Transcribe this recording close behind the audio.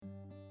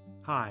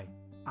Hi,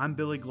 I'm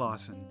Billy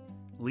Glosson,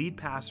 lead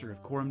pastor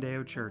of Coram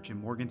Deo Church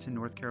in Morganton,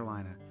 North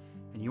Carolina,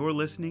 and you're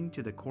listening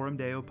to the Coram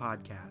Deo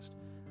Podcast,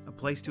 a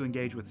place to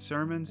engage with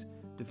sermons,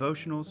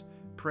 devotionals,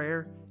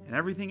 prayer, and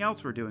everything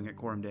else we're doing at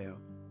Coram Deo.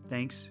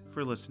 Thanks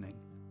for listening.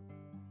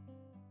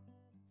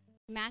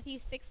 Matthew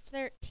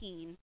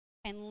 6:13,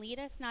 and lead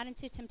us not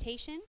into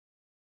temptation,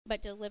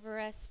 but deliver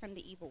us from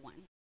the evil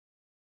one.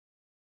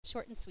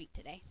 Short and sweet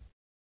today.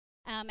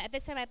 At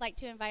this time, I'd like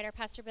to invite our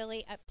Pastor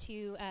Billy up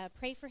to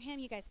pray for him.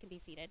 You guys can be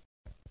seated.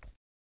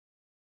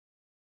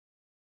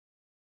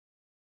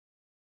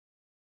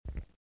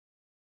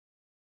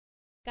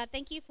 God,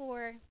 thank you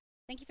for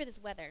this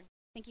weather.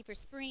 Thank you for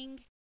spring.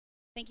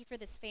 Thank you for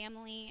this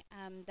family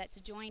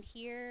that's joined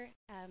here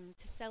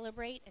to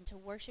celebrate and to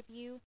worship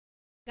you.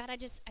 God, I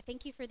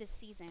thank you for this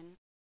season.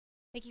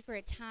 Thank you for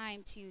a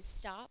time to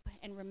stop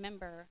and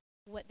remember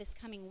what this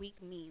coming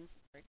week means,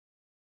 Lord.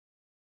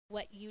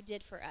 What you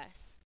did for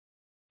us,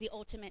 the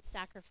ultimate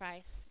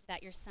sacrifice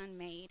that your son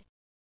made.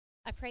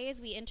 I pray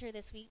as we enter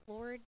this week,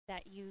 Lord,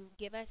 that you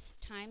give us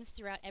times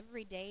throughout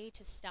every day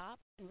to stop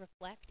and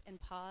reflect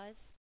and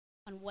pause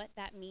on what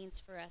that means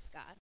for us,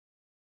 God.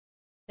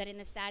 That in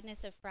the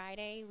sadness of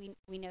Friday,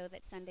 we know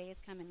that Sunday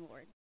is coming,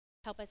 Lord.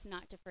 Help us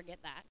not to forget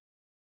that.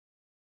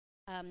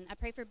 I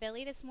pray for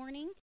Billy this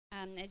morning.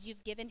 As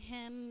you've given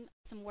him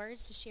some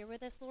words to share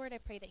with us, Lord, I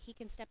pray that he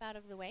can step out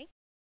of the way,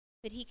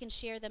 that he can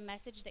share the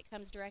message that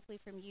comes directly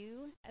from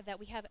you, that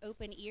we have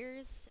open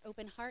ears,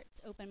 open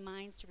hearts, open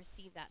minds to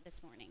receive that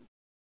this morning.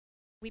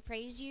 We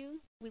praise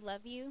you. We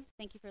love you.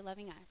 Thank you for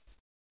loving us.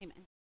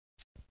 Amen.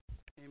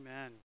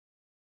 Amen.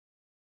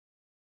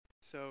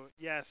 So,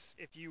 yes,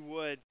 if you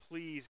would,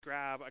 please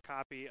grab a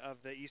copy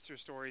of the Easter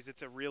Stories.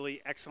 It's a really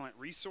excellent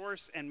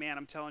resource. And man,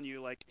 I'm telling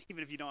you, like,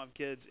 even if you don't have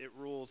kids, it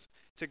rules.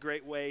 It's a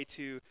great way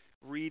to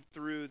read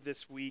through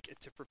this week and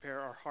to prepare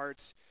our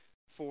hearts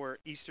for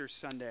Easter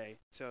Sunday.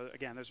 So,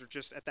 again, those are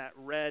just at that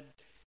red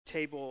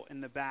table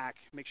in the back.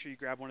 Make sure you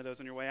grab one of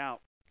those on your way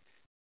out.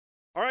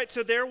 All right,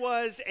 so there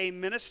was a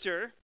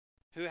minister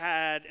who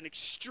had an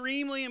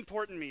extremely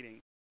important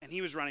meeting, and he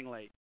was running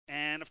late.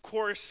 And of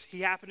course,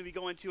 he happened to be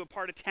going to a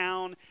part of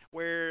town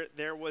where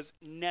there was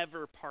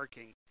never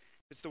parking.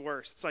 It's the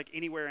worst. It's like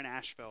anywhere in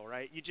Asheville,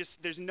 right?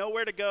 There's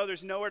nowhere to go,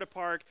 there's nowhere to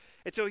park.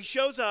 And so he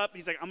shows up,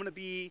 he's like, I'm going to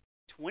be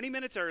 20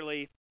 minutes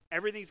early.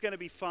 Everything's going to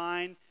be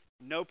fine,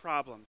 no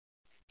problem.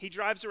 He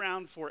drives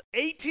around for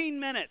 18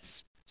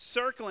 minutes,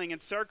 circling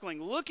and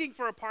circling, looking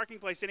for a parking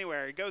place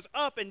anywhere. He goes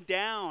up and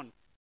down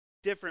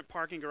different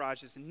parking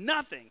garages,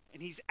 nothing.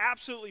 And he's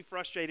absolutely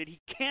frustrated.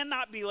 He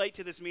cannot be late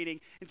to this meeting.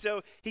 And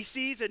so he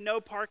sees a no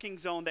parking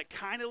zone that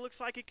kind of looks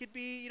like it could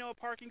be, a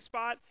parking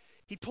spot.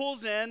 He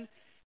pulls in.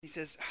 He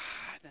says,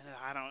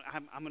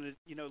 I'm going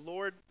to,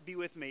 Lord, be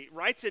with me.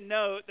 Writes a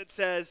note that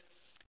says,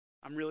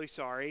 I'm really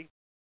sorry.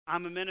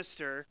 I'm a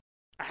minister.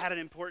 I had an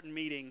important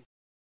meeting.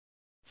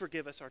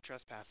 Forgive us our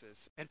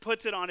trespasses. And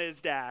puts it on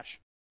his dash,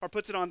 or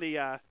puts it on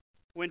the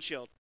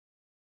windshield.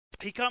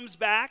 He comes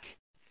back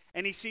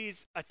and he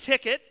sees a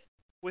ticket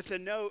with a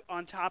note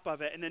on top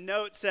of it. And the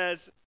note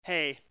says,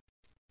 hey,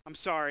 I'm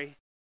sorry.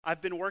 I've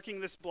been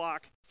working this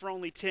block for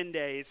only 10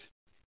 days.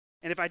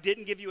 And if I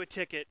didn't give you a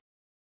ticket,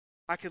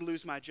 I could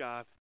lose my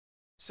job.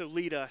 So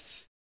lead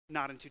us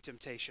not into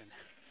temptation.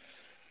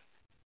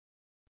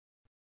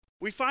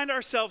 We find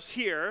ourselves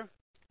here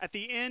at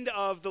the end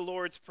of the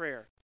Lord's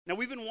Prayer. Now,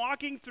 we've been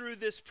walking through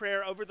this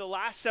prayer over the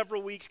last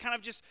several weeks, kind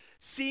of just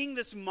seeing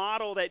this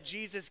model that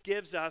Jesus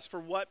gives us for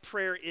what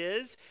prayer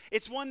is.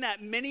 It's one that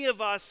many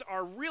of us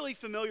are really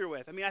familiar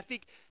with. I mean, I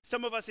think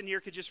some of us in here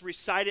could just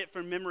recite it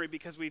from memory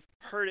because we've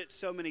heard it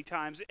so many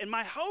times. And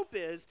my hope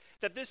is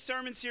that this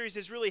sermon series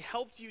has really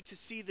helped you to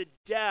see the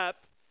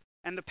depth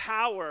and the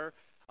power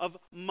of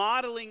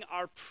modeling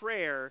our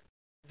prayer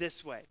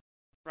this way,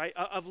 right?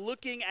 Of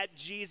looking at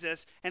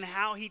Jesus and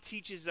how he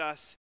teaches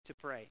us to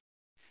pray.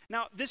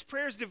 Now, this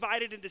prayer is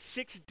divided into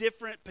 6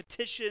 different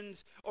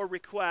petitions or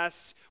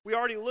requests. We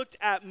already looked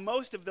at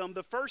most of them.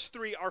 The first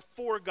 3 are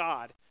for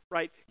God,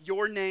 right?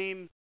 Your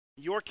name,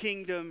 your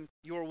kingdom,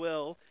 your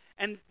will.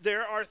 And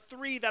there are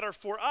 3 that are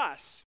for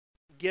us.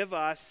 Give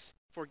us,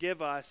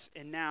 forgive us,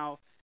 and now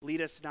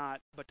lead us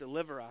not, but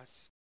deliver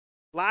us.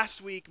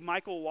 Last week,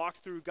 Michael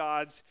walked through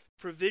God's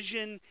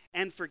provision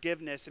and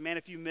forgiveness. And man,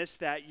 if you missed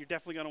that, you're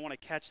definitely going to want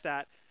to catch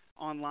that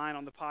online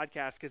on the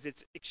podcast because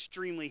it's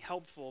extremely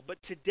helpful.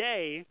 But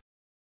today,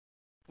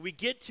 we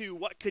get to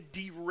what could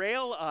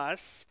derail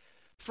us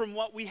from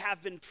what we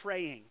have been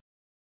praying.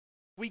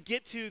 We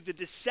get to the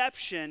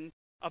deception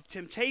of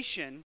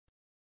temptation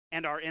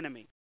and our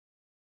enemy.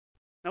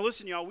 Now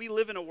listen, y'all, we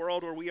live in a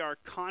world where we are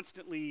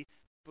constantly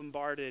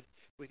bombarded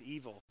with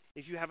evil.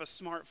 If you have a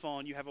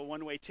smartphone, you have a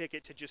one-way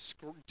ticket to just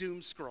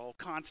doom scroll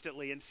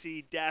constantly and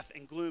see death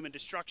and gloom and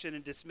destruction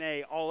and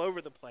dismay all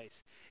over the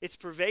place. It's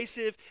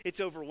pervasive,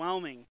 it's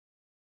overwhelming.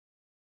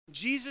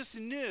 Jesus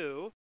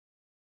knew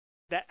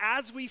that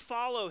as we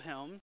follow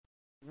him,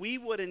 we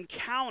would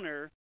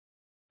encounter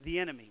the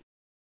enemy.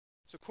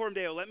 So Coram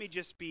Deo, let me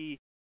just be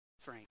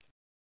frank.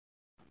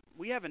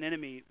 We have an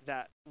enemy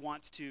that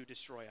wants to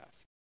destroy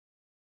us.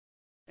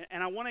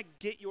 And I want to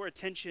get your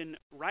attention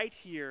right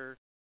here,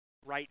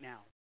 right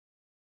now.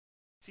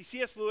 See,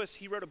 C.S. Lewis,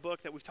 he wrote a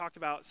book that we've talked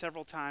about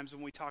several times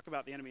when we talk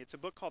about the enemy. It's a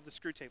book called The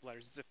Screwtape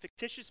Letters. It's a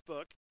fictitious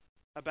book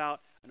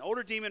about an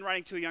older demon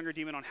writing to a younger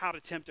demon on how to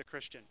tempt a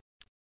Christian.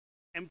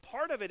 And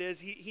part of it is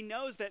he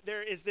knows that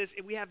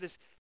we have this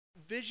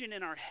vision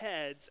in our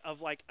heads of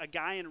like a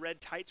guy in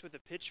red tights with a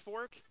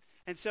pitchfork.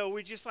 And so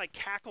we just like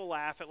cackle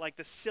laugh at like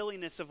the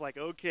silliness of like,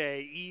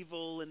 okay,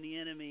 evil and the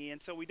enemy.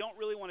 And so we don't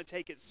really want to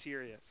take it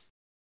serious.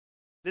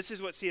 This is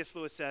what C.S.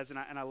 Lewis says, and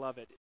I love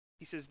it.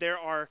 He says, there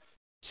are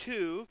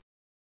two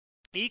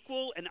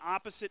equal and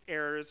opposite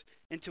errors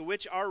into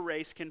which our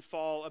race can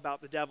fall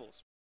about the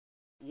devils.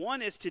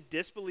 One is to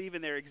disbelieve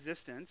in their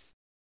existence,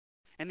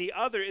 and the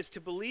other is to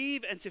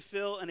believe and to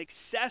feel an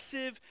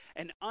excessive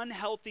and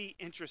unhealthy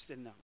interest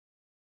in them.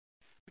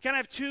 We kind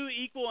of have two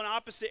equal and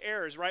opposite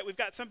errors, right? We've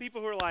got some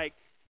people who are like,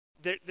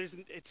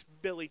 it's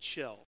Billy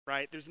chill,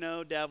 right? There's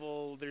no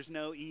devil, there's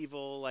no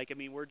evil. Like, I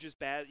mean, we're just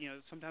bad. You know,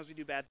 sometimes we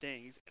do bad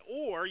things.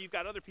 Or you've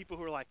got other people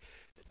who are like,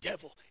 the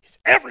devil is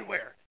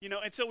everywhere. You know,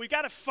 and so we've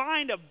got to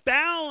find a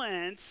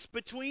balance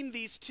between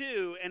these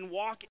two and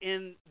walk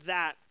in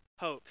that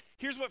hope.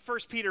 Here's what 1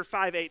 Peter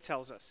 5:8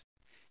 tells us.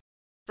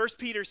 1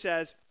 Peter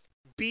says,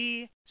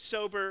 be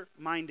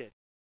sober-minded,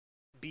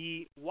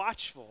 be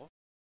watchful.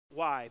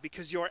 Why?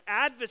 Because your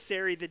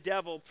adversary, the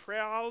devil,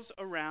 prowls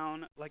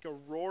around like a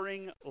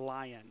roaring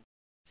lion,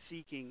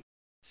 seeking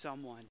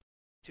someone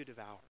to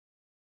devour.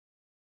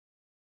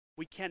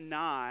 We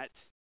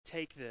cannot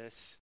take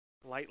this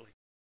lightly.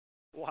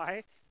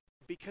 Why?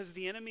 Because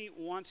the enemy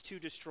wants to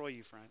destroy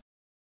you, friend.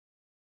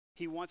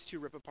 He wants to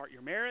rip apart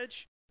your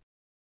marriage.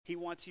 He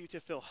wants you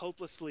to feel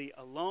hopelessly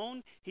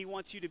alone. He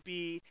wants you to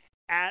be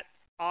at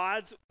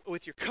odds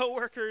with your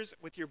coworkers,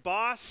 with your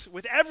boss,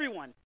 with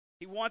everyone.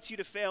 He wants you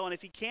to fail, and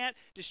if he can't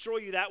destroy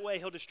you that way,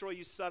 he'll destroy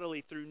you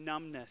subtly through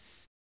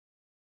numbness.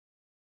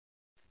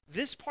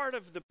 This part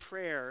of the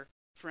prayer,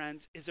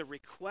 friends, is a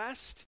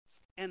request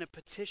and a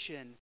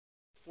petition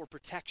for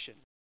protection.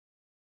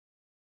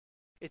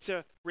 It's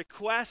a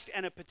request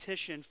and a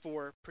petition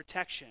for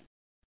protection.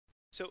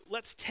 So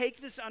let's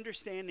take this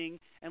understanding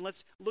and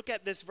let's look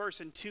at this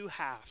verse in two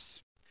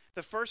halves.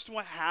 The first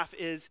half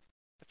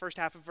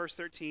of verse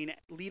 13,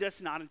 lead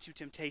us not into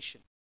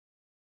temptation.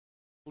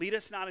 Lead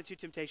us not into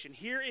temptation.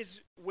 Here is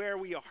where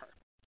we are.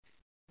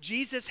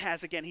 Jesus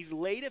has, again, he's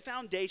laid a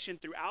foundation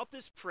throughout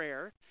this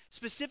prayer.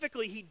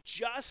 Specifically, he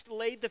just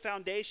laid the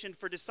foundation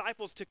for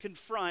disciples to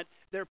confront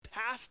their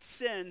past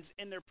sins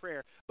in their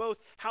prayer, both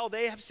how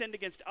they have sinned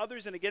against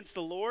others and against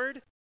the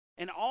Lord,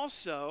 and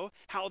also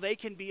how they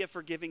can be a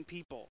forgiving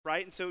people,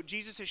 right? And so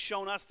Jesus has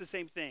shown us the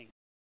same thing.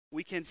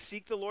 We can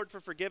seek the Lord for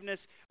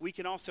forgiveness. We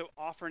can also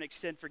offer and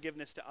extend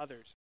forgiveness to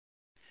others.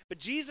 But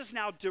Jesus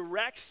now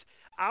directs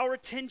our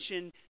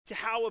attention to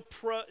how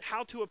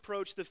to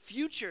approach the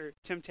future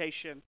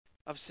temptation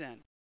of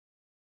sin.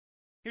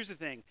 Here's the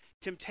thing.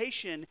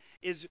 Temptation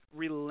is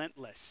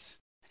relentless,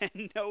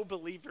 and no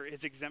believer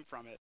is exempt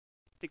from it.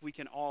 I think we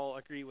can all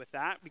agree with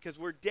that because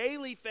we're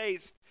daily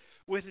faced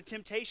with the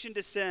temptation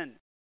to sin.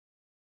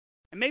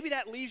 And maybe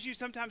that leaves you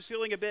sometimes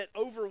feeling a bit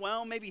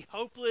overwhelmed, maybe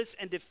hopeless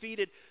and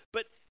defeated.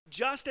 But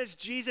just as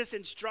Jesus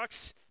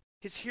instructs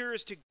his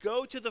hearers to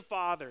go to the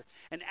Father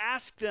and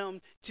ask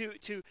them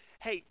to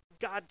hey,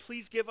 God,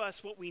 please give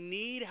us what we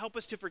need, help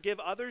us to forgive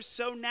others.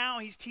 So now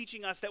he's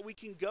teaching us that we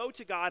can go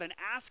to God and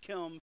ask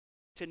him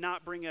to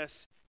not bring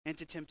us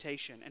into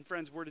temptation. And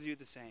friends, we're to do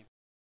the same.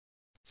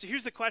 So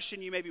here's the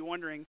question you may be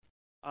wondering.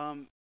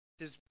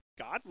 Does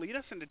God lead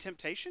us into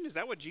temptation? Is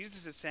that what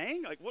Jesus is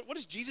saying? Like, what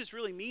does Jesus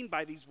really mean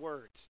by these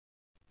words?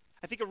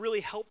 I think a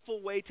really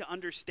helpful way to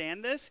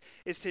understand this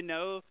is to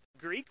know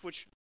Greek,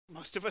 which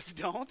most of us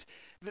don't.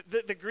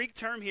 The Greek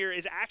term here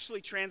is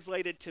actually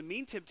translated to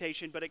mean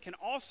temptation, but it can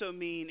also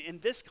mean, in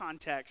this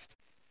context,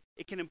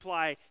 it can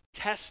imply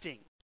testing,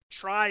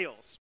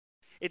 trials.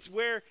 It's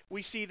where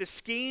we see the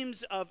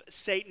schemes of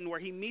Satan, where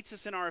he meets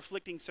us in our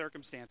afflicting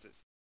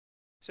circumstances.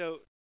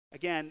 So,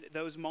 again,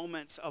 those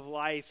moments of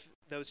life,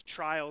 those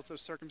trials,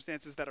 those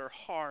circumstances that are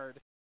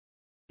hard,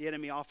 the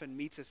enemy often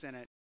meets us in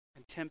it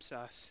and tempts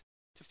us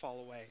to fall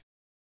away.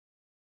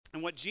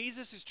 And what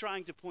Jesus is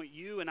trying to point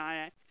you and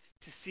I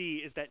to see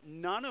is that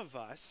none of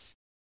us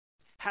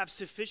have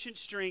sufficient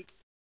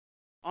strength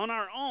on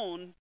our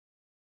own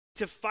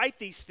to fight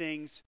these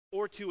things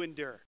or to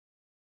endure.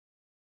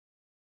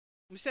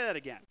 Let me say that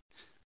again.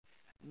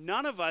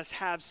 None of us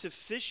have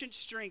sufficient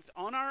strength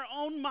on our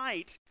own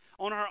might,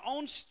 on our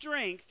own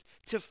strength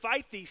to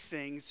fight these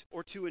things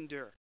or to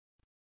endure.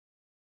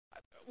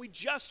 We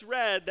just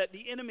read that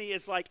the enemy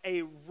is like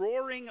a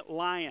roaring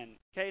lion.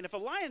 Okay, and if a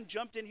lion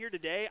jumped in here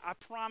today, I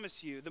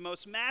promise you, the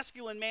most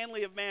masculine,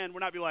 manly of men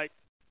would not be like,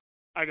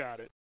 I got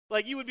it.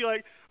 Like, you would be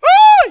like,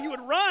 ah! You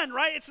would run,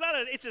 right?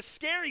 It's a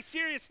scary,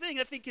 serious thing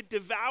that thing could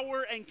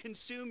devour and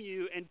consume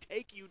you and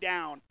take you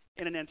down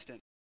in an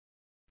instant.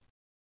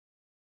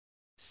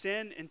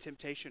 Sin and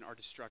temptation are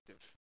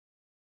destructive.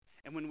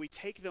 And when we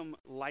take them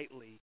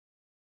lightly,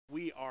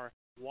 we are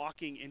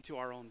walking into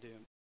our own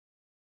doom.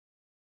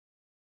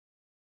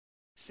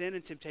 sin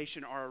and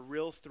temptation are a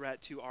real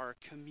threat to our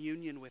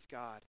communion with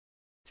God,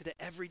 to the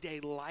everyday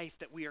life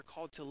that we are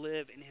called to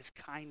live in his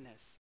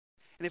kindness.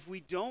 And if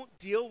we don't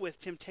deal with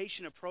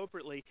temptation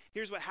appropriately,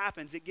 here's what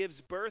happens. It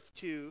gives birth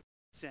to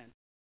sin.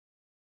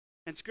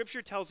 And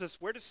Scripture tells us,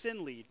 where does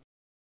sin lead?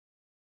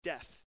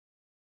 Death.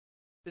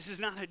 This is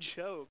not a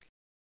joke.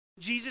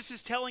 Jesus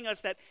is telling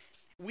us that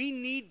we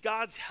need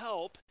God's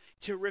help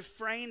to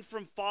refrain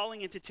from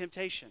falling into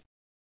temptation.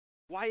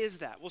 Why is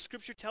that? Well,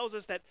 Scripture tells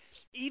us that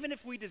even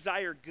if we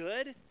desire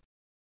good,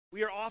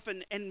 we are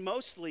often and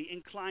mostly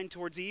inclined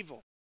towards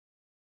evil.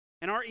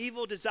 And our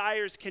evil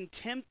desires can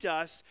tempt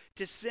us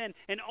to sin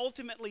and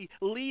ultimately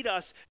lead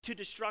us to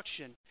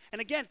destruction.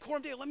 And again,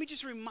 Cormdale, let me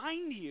just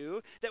remind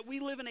you that we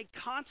live in a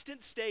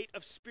constant state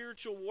of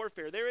spiritual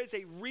warfare. There is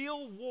a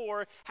real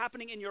war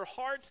happening in your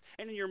hearts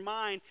and in your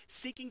mind,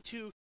 seeking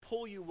to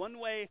pull you one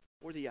way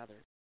or the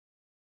other.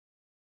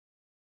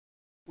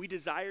 We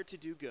desire to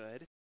do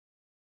good,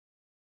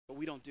 but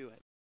we don't do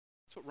it.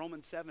 That's what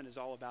Romans 7 is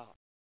all about.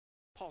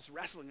 Paul's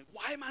wrestling.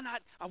 Why am I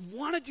not? I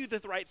want to do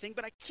the right thing,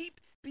 but I keep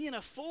being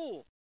a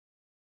fool.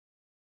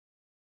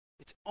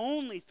 It's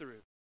only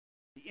through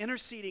the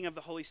interceding of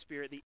the Holy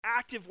Spirit, the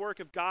active work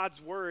of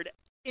God's word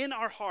in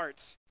our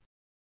hearts,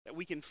 that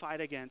we can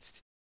fight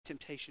against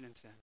temptation and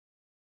sin.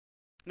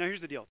 Now here's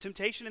the deal.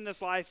 Temptation in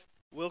this life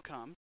will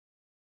come,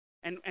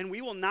 and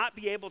we will not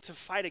be able to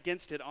fight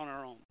against it on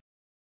our own.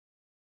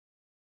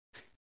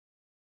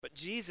 But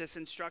Jesus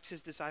instructs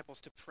his disciples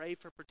to pray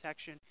for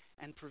protection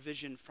and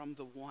provision from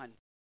the one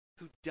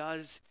who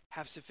does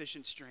have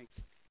sufficient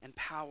strength and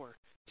power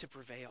to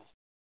prevail.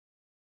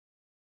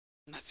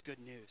 And that's good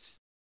news.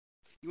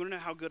 You want to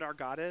know how good our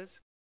God is?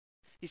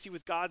 You see,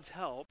 with God's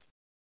help,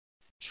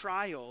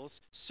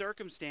 trials,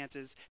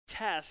 circumstances,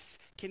 tests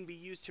can be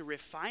used to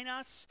refine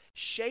us,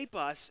 shape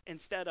us,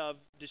 instead of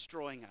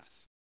destroying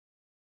us.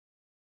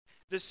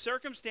 The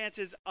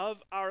circumstances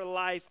of our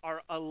life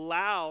are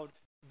allowed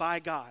by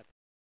God.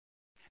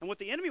 And what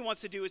the enemy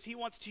wants to do is he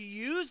wants to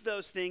use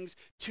those things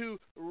to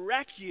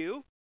wreck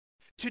you,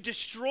 to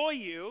destroy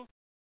you.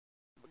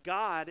 But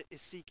God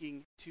is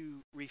seeking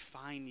to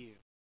refine you.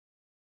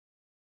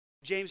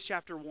 James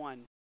chapter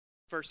 1,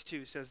 verse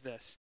 2 says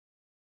this: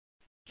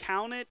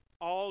 "Count it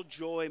all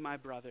joy, my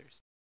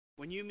brothers,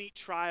 when you meet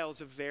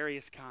trials of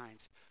various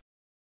kinds.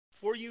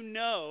 For you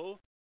know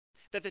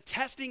that the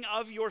testing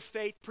of your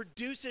faith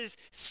produces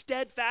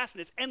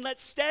steadfastness. And let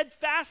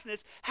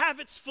steadfastness have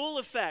its full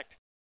effect,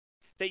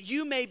 that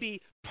you may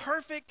be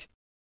perfect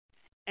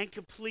and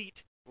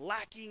complete,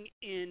 lacking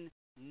in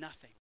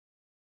nothing."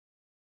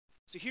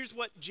 So here's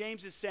what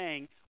James is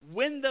saying.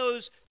 When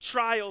those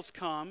trials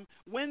come,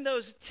 when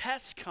those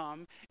tests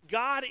come,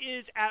 God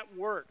is at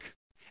work.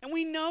 And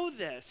we know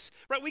this,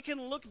 right? We can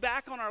look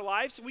back on our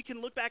lives, we can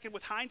look back and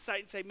with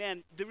hindsight and say,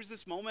 man, there was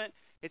this moment,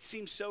 it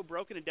seemed so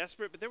broken and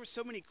desperate, but there were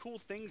so many cool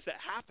things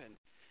that happened.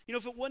 You know,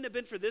 if it wouldn't have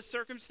been for this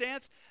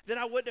circumstance, then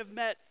I wouldn't have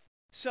met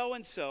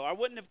so-and-so. I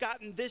wouldn't have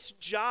gotten this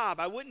job.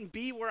 I wouldn't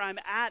be where I'm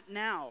at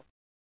now.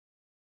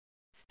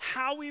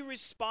 How we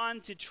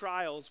respond to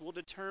trials will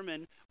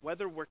determine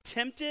whether we're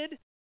tempted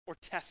or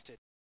tested.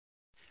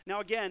 Now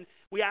again,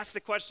 we ask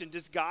the question,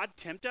 does God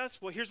tempt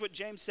us? Well, here's what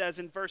James says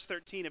in verse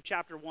 13 of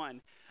chapter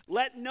 1.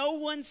 "Let no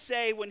one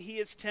say when he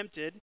is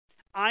tempted,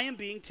 I am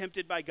being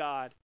tempted by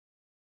God.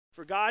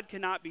 For God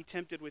cannot be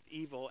tempted with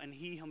evil, and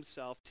he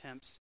himself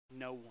tempts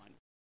no one."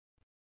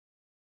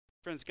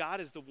 Friends,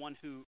 God is the one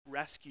who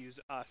rescues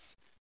us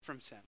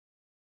from sin.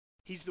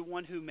 He's the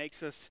one who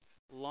makes us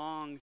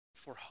long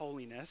for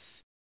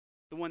holiness,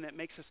 the one that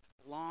makes us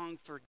long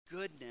for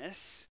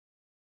goodness,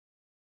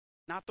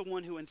 not the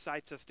one who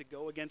incites us to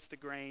go against the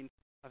grain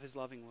of his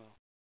loving will.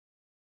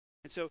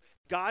 And so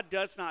God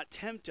does not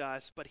tempt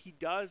us, but he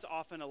does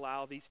often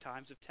allow these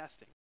times of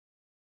testing.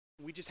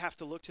 We just have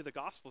to look to the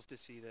Gospels to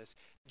see this.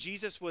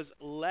 Jesus was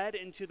led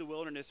into the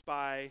wilderness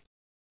by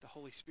the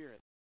Holy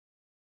Spirit.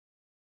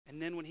 And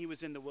then when he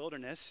was in the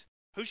wilderness,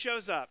 who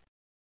shows up?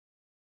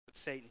 But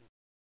Satan,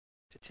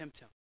 to tempt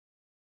him.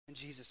 And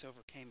Jesus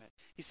overcame it.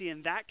 You see,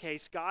 in that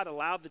case, God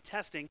allowed the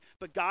testing,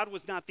 but God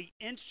was not the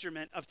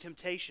instrument of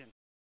temptation.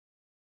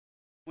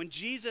 When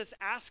Jesus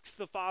asks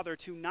the Father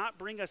to not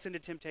bring us into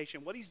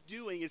temptation, what he's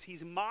doing is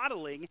he's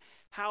modeling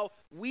how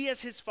we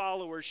as his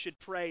followers should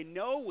pray,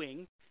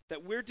 knowing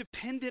that we're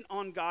dependent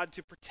on God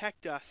to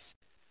protect us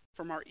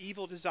from our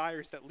evil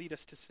desires that lead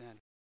us to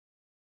sin.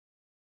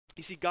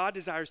 You see, God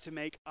desires to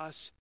make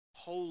us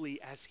holy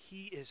as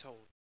he is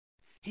holy.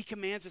 He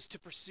commands us to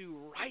pursue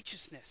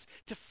righteousness,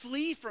 to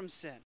flee from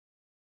sin.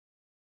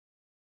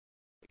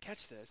 But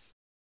catch this,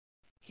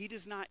 he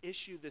does not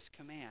issue this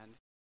command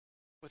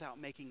without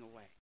making a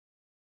way.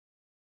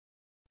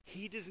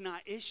 He does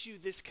not issue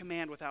this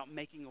command without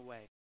making a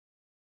way.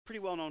 Pretty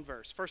well-known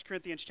verse, 1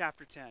 Corinthians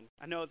chapter 10.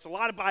 I know it's a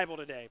lot of Bible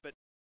today, but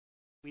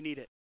we need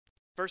it.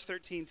 Verse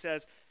 13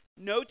 says,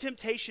 "No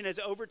temptation has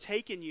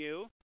overtaken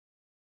you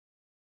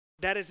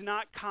that is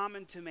not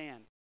common to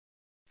man.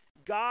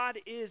 God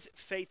is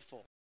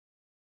faithful,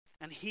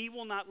 and he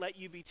will not let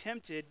you be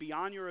tempted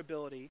beyond your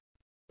ability,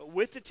 But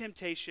with the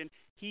temptation,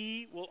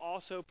 he will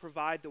also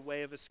provide the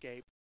way of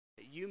escape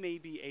that you may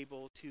be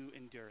able to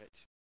endure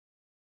it.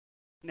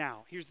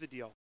 Now, here's the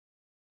deal.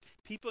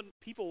 People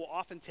will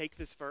often take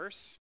this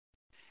verse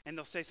and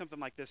they'll say something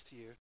like this to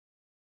you.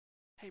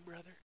 Hey,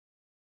 brother,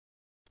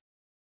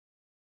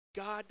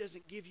 God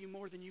doesn't give you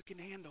more than you can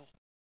handle.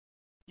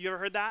 You ever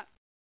heard that?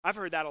 I've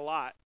heard that a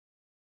lot.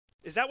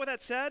 Is that what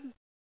that said?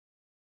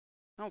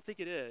 I don't think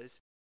it is.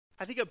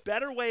 I think a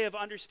better way of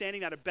understanding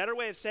that, a better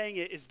way of saying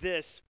it is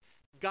this.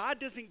 God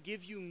doesn't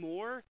give you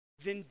more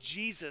than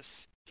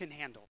Jesus can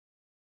handle.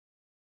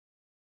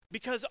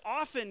 Because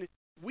often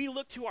we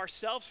look to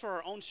ourselves for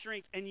our own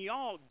strength. And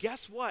y'all,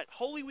 guess what?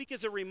 Holy Week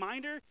is a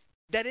reminder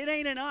that it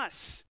ain't in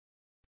us.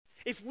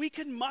 If we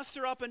could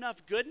muster up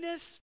enough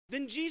goodness,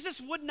 then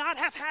Jesus would not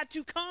have had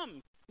to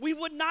come. We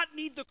would not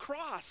need the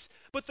cross.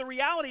 But the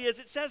reality is,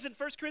 it says in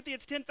 1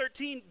 Corinthians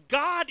 10:13,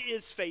 God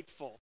is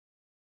faithful.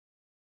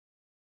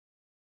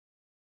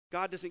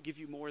 God doesn't give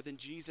you more than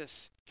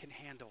Jesus can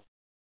handle.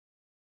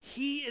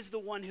 He is the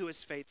one who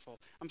is faithful.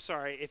 I'm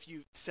sorry if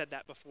you said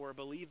that before,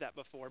 believed that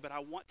before, but I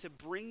want to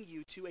bring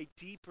you to a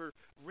deeper,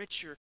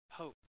 richer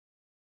hope.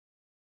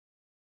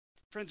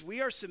 Friends, we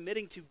are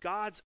submitting to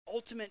God's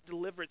ultimate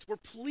deliverance. We're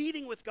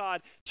pleading with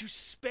God to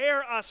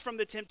spare us from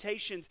the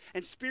temptations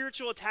and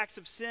spiritual attacks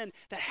of sin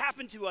that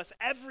happen to us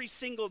every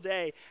single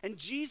day. And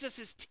Jesus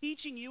is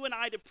teaching you and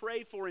I to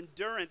pray for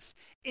endurance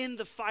in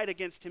the fight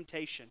against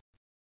temptation.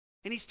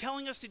 And he's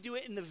telling us to do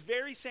it in the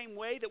very same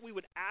way that we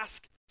would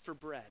ask for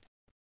bread.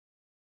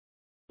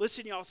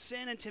 Listen, y'all,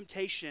 sin and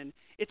temptation,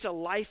 it's a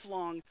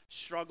lifelong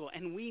struggle,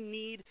 and we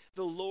need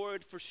the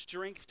Lord for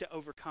strength to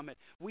overcome it.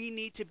 We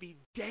need to be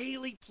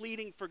daily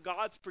pleading for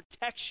God's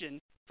protection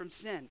from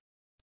sin.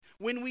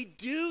 When we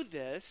do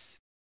this,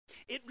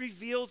 it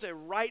reveals a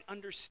right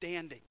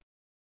understanding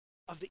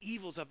of the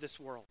evils of this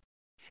world.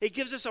 It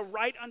gives us a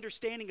right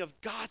understanding of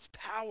God's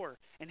power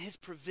and his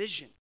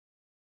provision.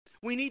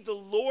 We need the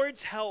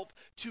Lord's help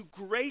to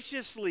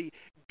graciously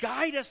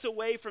guide us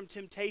away from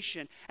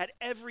temptation at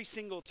every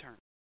single turn.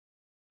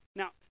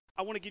 Now,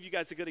 I want to give you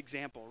guys a good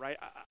example, right?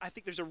 I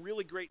think there's a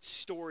really great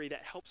story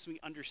that helps me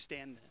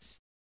understand this.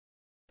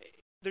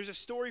 There's a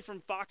story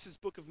from Fox's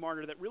Book of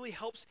Martyr that really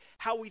helps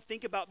how we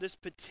think about this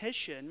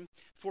petition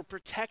for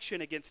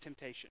protection against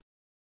temptation.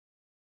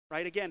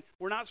 Right? Again,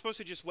 we're not supposed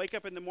to just wake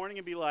up in the morning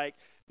and be like,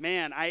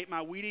 man, I ate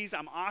my Wheaties,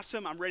 I'm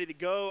awesome, I'm ready to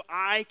go,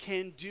 I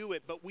can do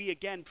it. But we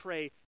again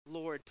pray,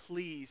 Lord,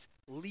 please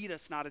lead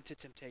us not into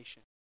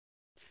temptation.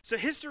 So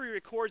history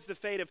records the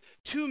fate of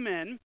two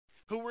men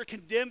who were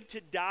condemned to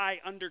die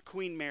under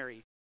Queen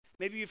Mary.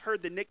 Maybe you've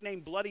heard the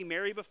nickname Bloody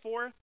Mary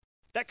before.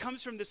 That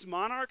comes from this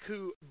monarch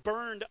who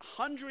burned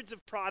hundreds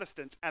of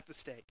Protestants at the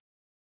stake.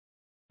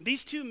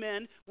 These two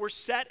men were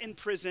set in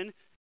prison.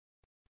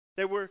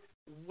 They were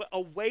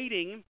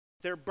awaiting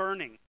their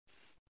burning.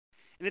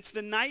 And it's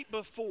the night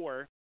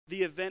before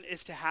the event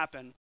is to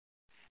happen.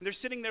 And they're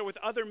sitting there with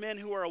other men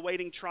who are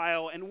awaiting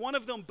trial, and one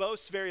of them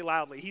boasts very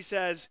loudly. He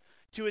says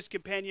to his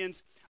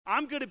companions,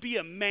 I'm going to be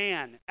a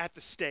man at the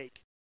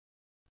stake.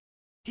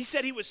 He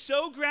said he was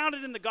so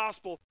grounded in the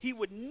gospel, he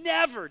would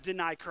never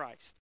deny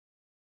Christ.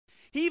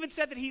 He even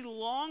said that he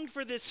longed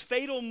for this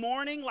fatal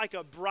morning like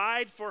a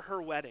bride for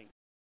her wedding.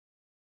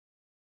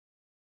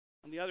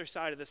 On the other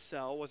side of the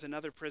cell was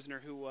another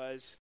prisoner who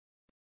was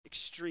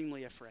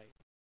extremely afraid.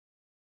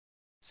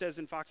 It says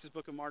in Fox's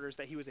Book of Martyrs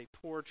that he was a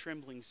poor,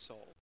 trembling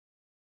soul.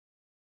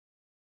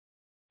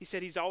 He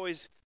said he's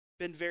always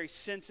been very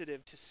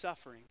sensitive to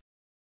suffering.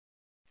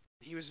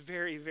 He was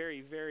very, very,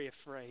 very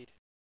afraid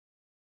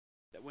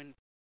that when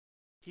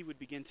he would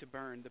begin to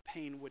burn, the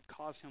pain would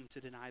cause him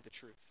to deny the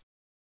truth.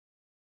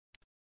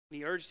 And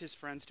he urged his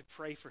friends to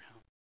pray for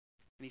him.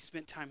 And he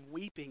spent time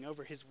weeping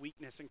over his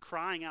weakness and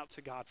crying out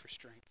to God for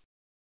strength.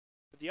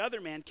 But the other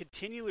man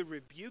continually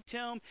rebuked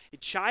him. He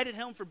chided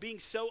him for being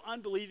so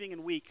unbelieving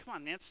and weak. Come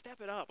on, man,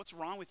 step it up. What's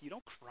wrong with you?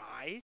 Don't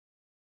cry.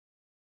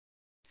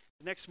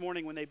 The next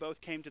morning when they both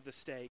came to the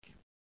stake,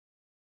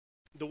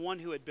 the one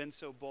who had been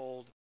so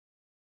bold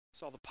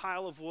saw the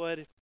pile of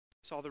wood,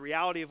 saw the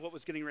reality of what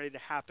was getting ready to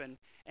happen,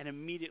 and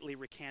immediately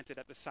recanted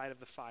at the sight of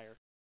the fire.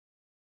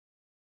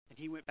 And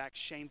he went back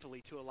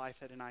shamefully to a life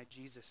that denied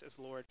Jesus as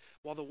Lord,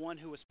 while the one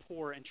who was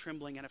poor and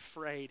trembling and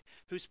afraid,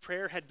 whose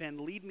prayer had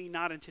been, lead me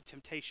not into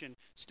temptation,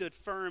 stood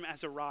firm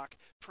as a rock,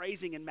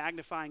 praising and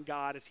magnifying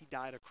God as he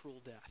died a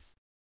cruel death.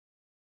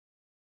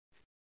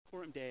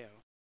 Coram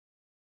Deo,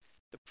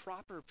 the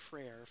proper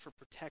prayer for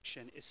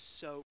protection is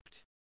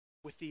soaked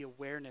with the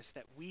awareness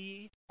that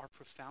we are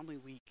profoundly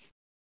weak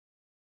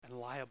and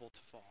liable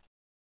to fall.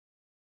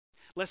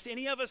 Lest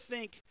any of us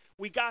think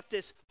we got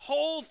this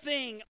whole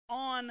thing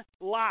on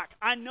lock.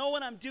 I know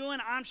what I'm doing.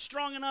 I'm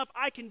strong enough.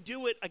 I can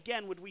do it.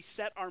 Again, would we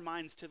set our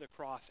minds to the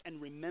cross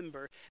and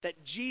remember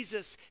that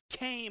Jesus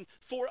came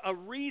for a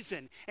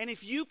reason. And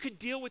if you could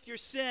deal with your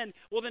sin,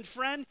 well then,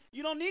 friend,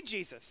 you don't need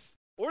Jesus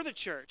or the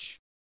church.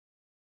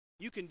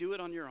 You can do it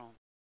on your own.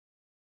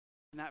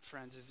 And that,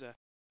 friends, is a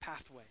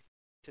pathway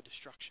to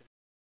destruction.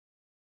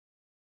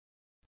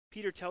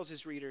 Peter tells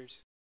his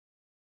readers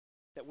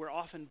that we're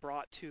often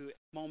brought to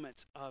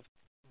moments of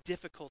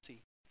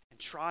difficulty and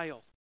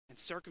trial and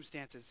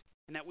circumstances,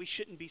 and that we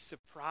shouldn't be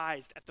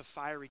surprised at the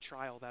fiery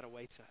trial that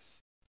awaits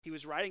us. He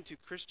was writing to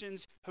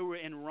Christians who were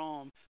in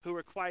Rome, who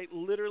were quite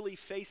literally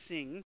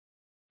facing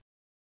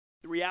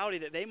the reality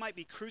that they might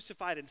be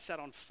crucified and set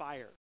on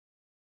fire,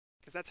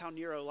 because that's how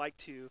Nero liked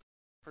to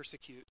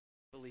persecute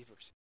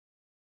believers.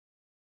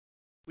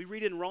 We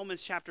read in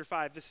Romans chapter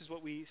 5, this is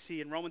what we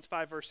see in Romans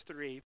 5 verse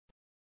 3.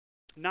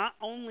 Not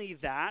only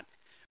that,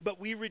 but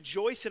we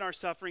rejoice in our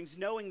sufferings,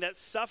 knowing that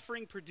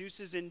suffering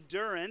produces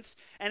endurance,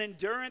 and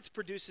endurance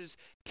produces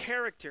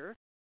character,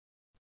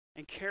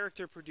 and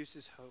character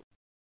produces hope.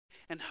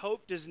 And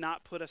hope does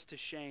not put us to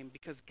shame,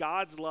 because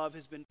God's love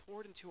has been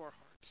poured into our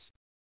hearts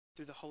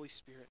through the Holy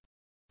Spirit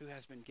who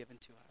has been given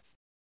to us.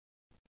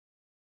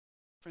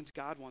 Friends,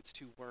 God wants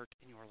to work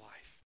in your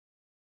life.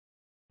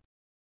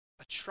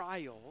 A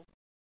trial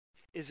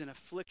is an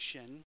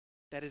affliction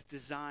that is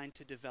designed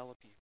to develop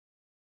you.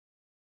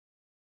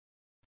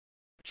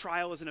 A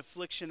trial is an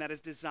affliction that is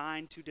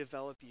designed to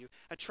develop you.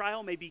 A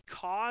trial may be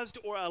caused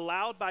or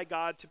allowed by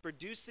God to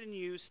produce in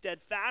you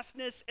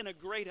steadfastness and a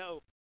great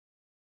hope.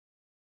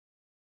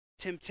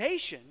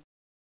 Temptation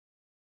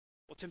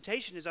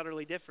is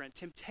utterly different.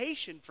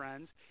 Temptation,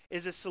 friends,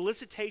 is a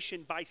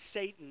solicitation by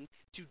Satan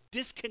to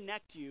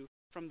disconnect you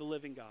from the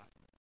living God.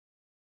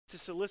 It's a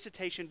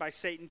solicitation by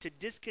Satan to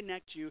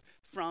disconnect you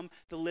from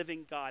the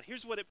living God.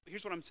 Here's what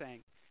I'm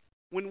saying.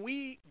 When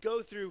we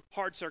go through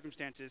hard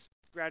circumstances,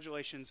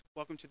 congratulations,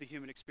 welcome to the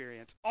human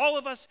experience. All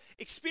of us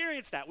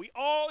experience that. We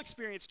all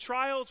experience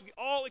trials. We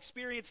all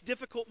experience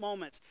difficult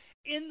moments.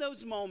 In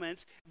those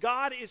moments,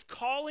 God is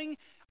calling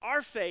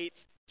our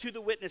faith to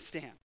the witness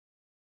stand.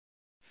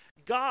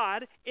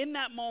 God, in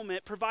that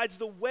moment, provides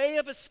the way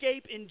of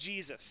escape in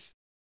Jesus.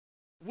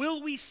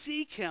 Will we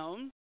seek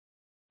him,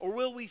 or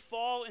will we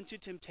fall into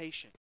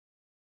temptation?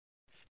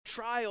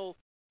 Trial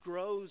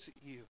grows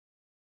you.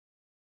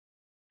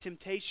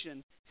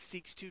 Temptation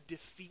seeks to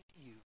defeat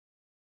you.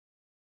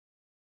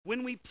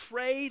 When we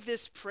pray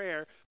this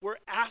prayer, we're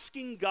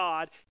asking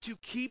God to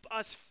keep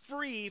us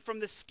free from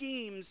the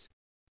schemes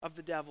of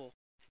the devil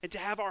and to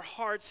have our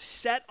hearts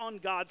set on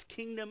God's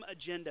kingdom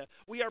agenda.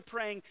 We are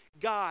praying,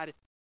 God,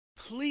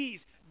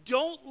 please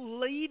don't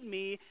lead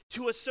me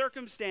to a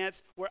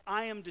circumstance where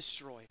I am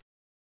destroyed.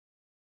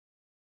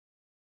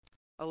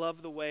 I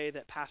love the way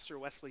that Pastor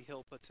Wesley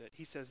Hill puts it.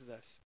 He says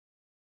this.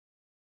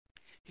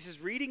 He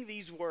says, reading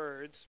these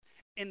words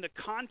in the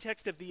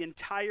context of the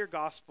entire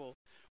gospel,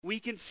 we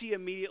can see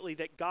immediately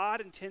that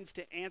God intends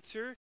to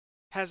answer,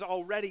 has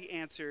already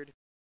answered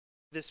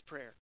this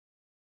prayer.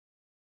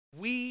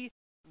 We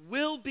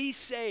will be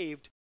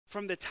saved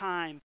from the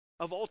time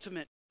of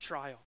ultimate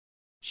trial,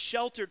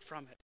 sheltered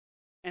from it,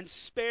 and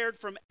spared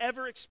from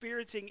ever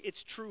experiencing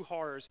its true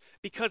horrors,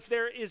 because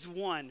there is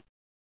one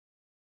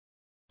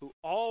who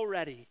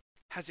already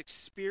has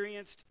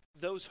experienced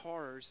those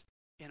horrors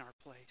in our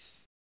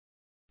place.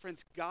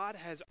 Friends, God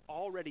has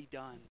already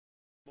done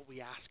what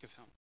we ask of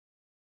him.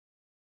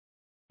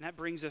 And that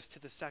brings us to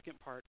the second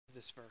part of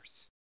this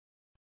verse.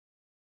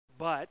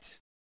 But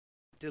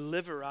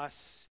deliver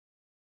us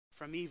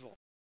from evil.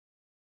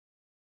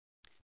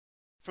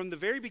 From the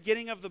very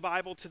beginning of the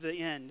Bible to the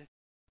end,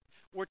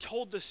 we're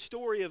told the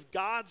story of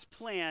God's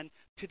plan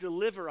to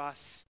deliver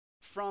us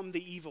from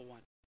the evil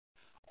one.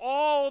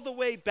 All the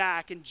way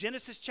back in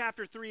Genesis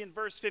chapter 3 and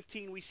verse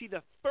 15, we see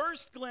the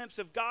first glimpse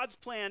of God's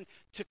plan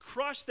to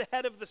crush the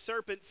head of the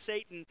serpent,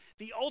 Satan,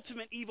 the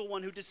ultimate evil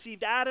one who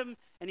deceived Adam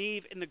and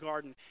Eve in the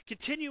garden.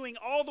 Continuing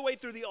all the way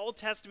through the Old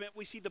Testament,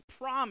 we see the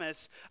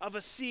promise of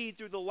a seed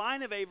through the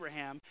line of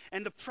Abraham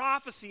and the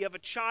prophecy of a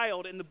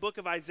child in the book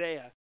of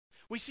Isaiah.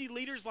 We see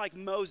leaders like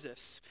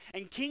Moses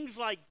and kings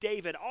like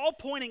David, all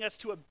pointing us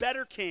to a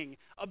better king,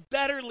 a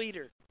better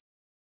leader.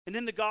 And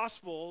in the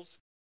Gospels,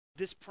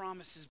 this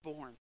promise is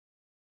born.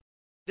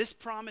 This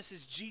promise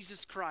is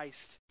Jesus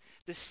Christ,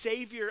 the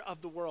Savior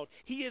of the world.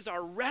 He is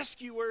our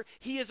rescuer.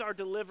 He is our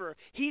deliverer.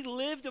 He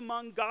lived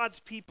among God's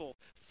people,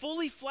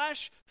 fully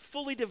flesh,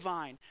 fully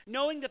divine,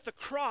 knowing that the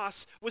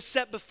cross was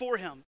set before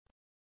him.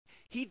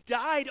 He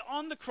died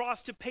on the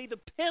cross to pay the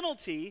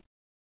penalty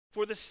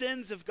for the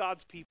sins of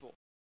God's people.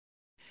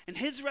 And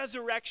his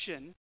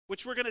resurrection,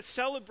 which we're going to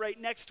celebrate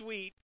next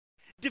week,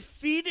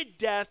 defeated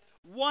death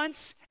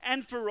once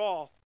and for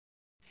all.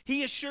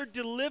 He assured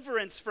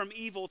deliverance from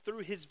evil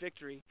through his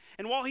victory.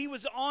 And while he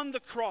was on the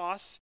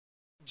cross,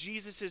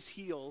 Jesus'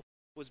 heel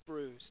was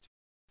bruised.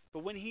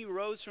 But when he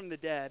rose from the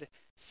dead,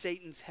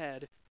 Satan's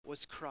head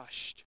was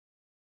crushed.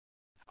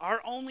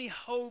 Our only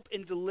hope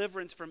in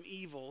deliverance from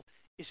evil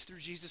is through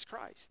Jesus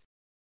Christ.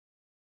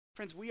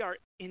 Friends, we are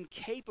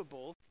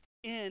incapable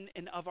in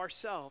and of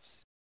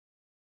ourselves.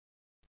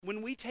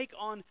 When we take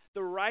on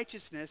the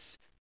righteousness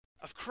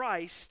of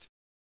Christ,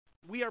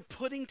 we are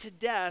putting to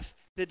death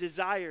the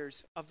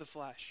desires of the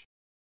flesh.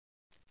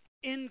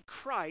 In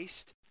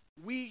Christ,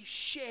 we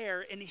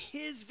share in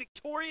his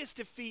victorious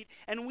defeat,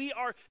 and we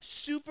are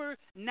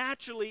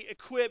supernaturally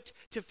equipped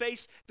to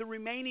face the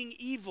remaining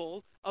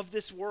evil of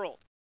this world.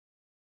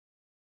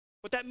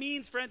 What that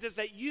means, friends, is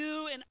that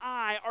you and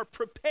I are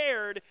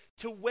prepared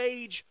to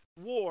wage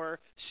war,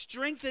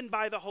 strengthened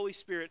by the Holy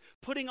Spirit,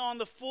 putting on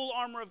the full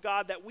armor of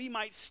God that we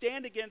might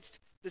stand against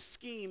the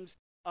schemes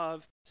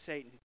of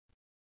Satan.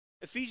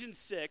 Ephesians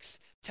 6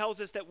 tells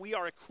us that we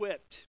are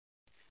equipped,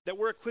 that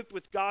we're equipped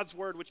with God's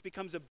word, which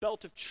becomes a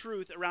belt of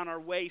truth around our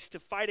waist to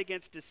fight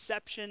against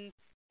deception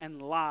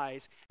and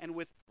lies, and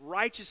with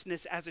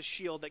righteousness as a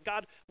shield, that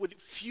God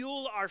would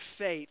fuel our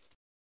faith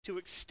to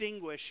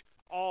extinguish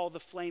all the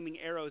flaming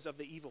arrows of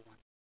the evil one.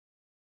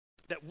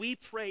 That we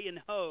pray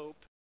in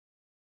hope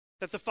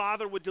that the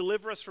Father would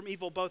deliver us from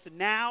evil both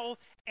now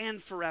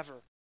and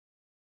forever.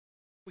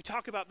 We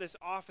talk about this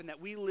often, that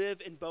we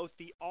live in both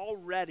the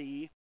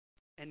already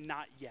and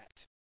not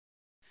yet.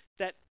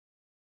 That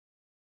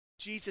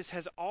Jesus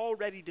has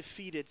already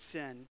defeated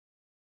sin,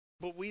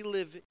 but we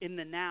live in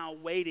the now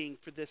waiting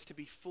for this to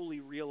be fully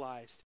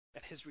realized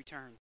at his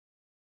return.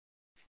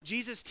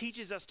 Jesus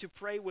teaches us to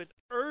pray with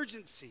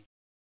urgency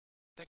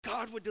that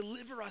God would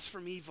deliver us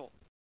from evil.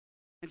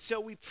 And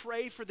so we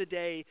pray for the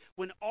day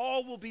when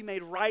all will be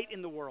made right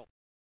in the world.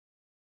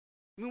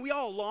 I mean, we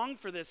all long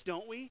for this,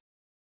 don't we?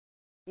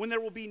 When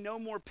there will be no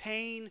more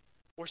pain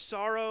or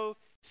sorrow,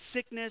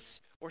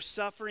 sickness or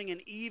suffering,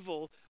 and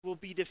evil will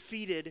be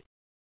defeated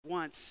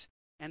once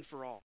and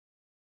for all.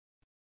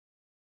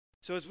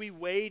 So as we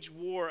wage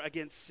war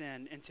against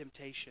sin and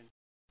temptation,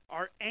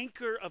 our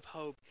anchor of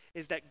hope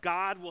is that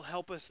God will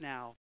help us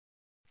now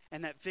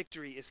and that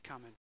victory is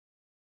coming.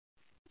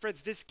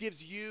 Friends, this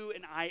gives you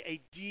and I a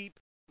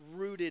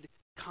deep-rooted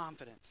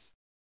confidence.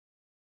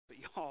 But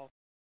y'all,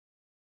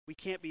 we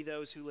can't be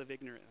those who live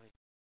ignorantly.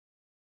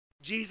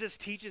 Jesus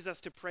teaches us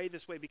to pray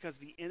this way because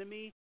the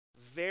enemy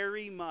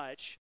very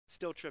much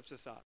still trips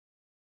us up.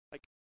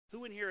 Like,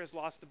 who in here has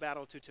lost the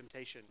battle to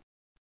temptation?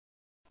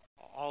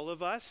 All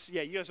of us?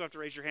 Yeah, you guys don't have to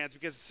raise your hands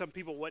because some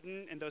people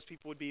wouldn't, and those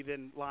people would be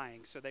then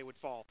lying, so they would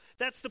fall.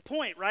 That's the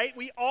point, right?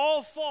 We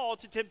all fall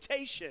to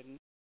temptation.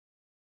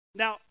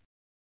 Now,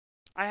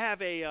 I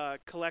have a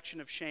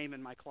collection of shame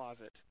in my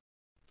closet.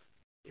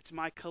 It's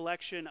my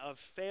collection of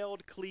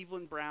failed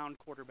Cleveland Brown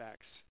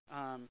quarterbacks.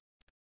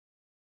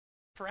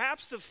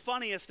 Perhaps the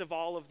funniest of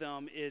all of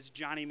them is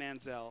Johnny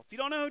Manziel. If you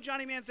don't know who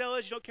Johnny Manziel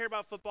is, you don't care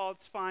about football,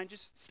 it's fine.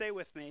 Just stay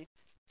with me.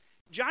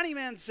 Johnny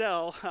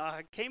Manziel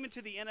came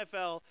into the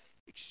NFL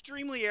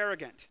extremely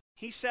arrogant.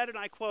 He said, and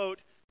I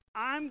quote,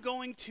 "I'm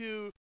going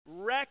to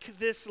wreck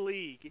this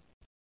league."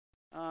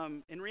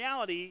 In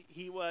reality,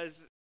 he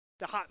was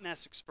the Hot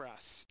Mess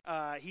Express.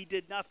 He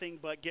did nothing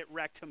but get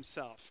wrecked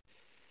himself.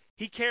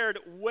 He cared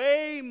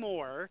way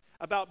more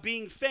about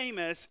being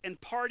famous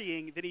and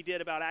partying than he did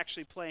about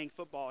actually playing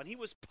football. And he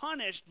was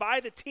punished by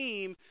the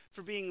team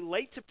for being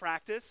late to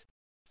practice,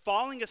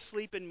 falling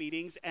asleep in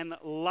meetings, and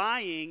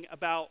lying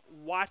about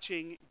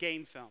watching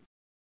game film.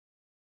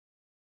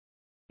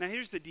 Now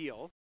here's the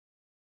deal.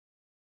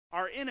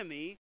 Our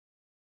enemy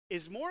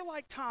is more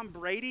like Tom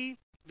Brady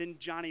than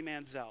Johnny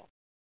Manziel.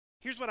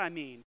 Here's what I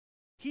mean.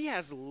 He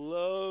has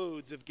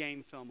loads of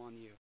game film on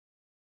you.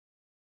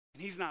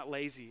 And he's not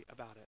lazy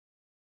about it.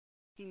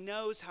 He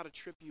knows how to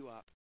trip you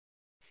up.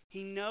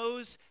 He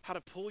knows how to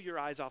pull your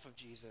eyes off of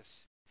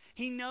Jesus.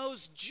 He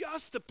knows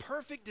just the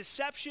perfect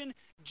deception,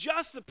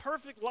 just the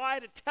perfect lie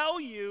to tell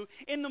you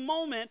in the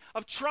moment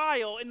of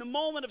trial, in the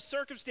moment of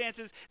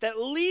circumstances that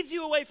leads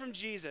you away from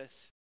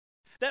Jesus.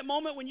 That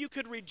moment when you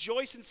could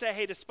rejoice and say,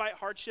 hey, despite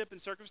hardship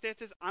and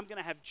circumstances, I'm going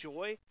to have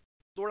joy.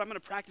 Lord, I'm going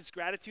to practice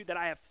gratitude that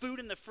I have food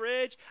in the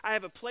fridge. I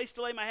have a place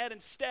to lay my head.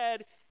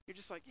 Instead, you're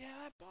just like, yeah,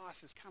 that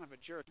boss is kind of a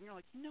jerk. And you're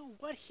like, you know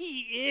what?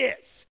 He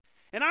is.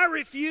 And I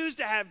refuse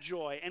to have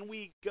joy. And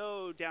we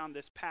go down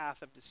this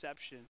path of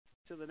deception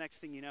till the next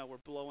thing you know, we're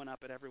blowing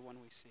up at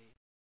everyone we see.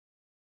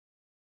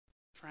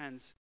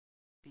 Friends,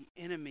 the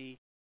enemy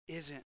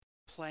isn't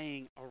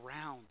playing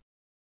around.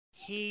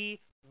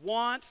 He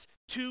wants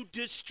to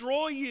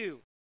destroy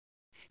you.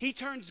 He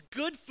turns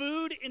good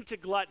food into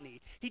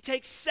gluttony. He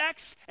takes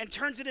sex and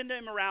turns it into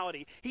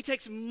immorality. He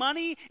takes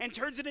money and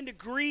turns it into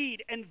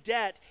greed and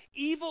debt.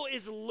 Evil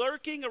is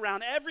lurking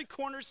around every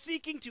corner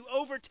seeking to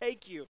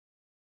overtake you.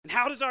 And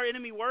how does our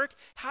enemy work?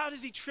 How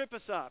does he trip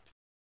us up?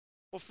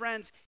 Well,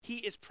 friends, he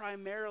is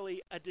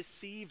primarily a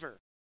deceiver.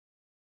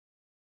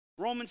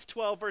 Romans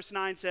 12 verse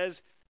 9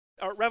 says,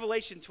 or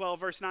Revelation 12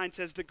 verse 9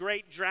 says, the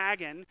great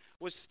dragon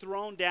was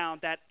thrown down,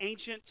 that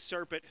ancient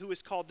serpent who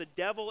is called the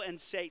devil and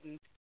Satan,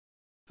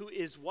 who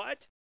is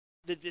what?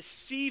 The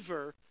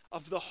deceiver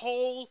of the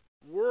whole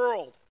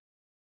world.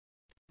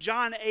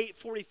 John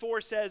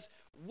 8:44 says,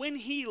 when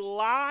he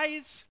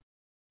lies,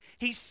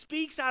 he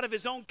speaks out of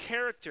his own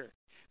character,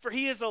 for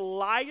he is a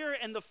liar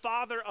and the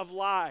father of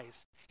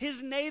lies.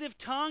 His native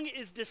tongue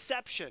is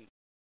deception.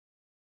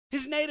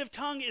 His native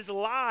tongue is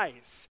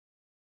lies.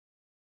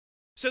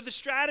 So the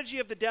strategy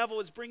of the devil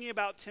is bringing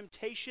about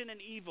temptation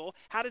and evil.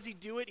 How does he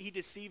do it? He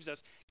deceives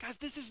us. Guys,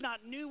 this is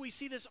not new. We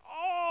see this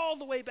all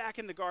the way back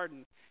in the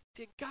garden.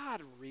 Did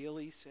God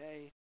really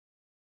say?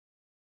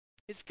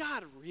 Is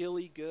God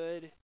really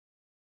good?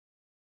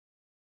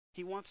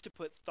 He wants to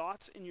put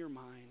thoughts in your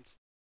minds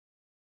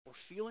or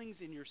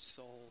feelings in your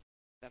soul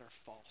that are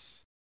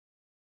false.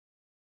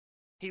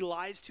 He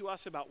lies to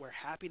us about where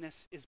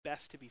happiness is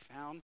best to be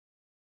found.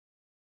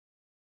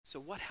 So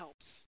what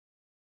helps?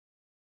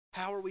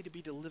 How are we to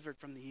be delivered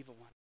from the evil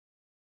one?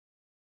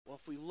 Well,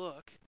 if we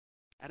look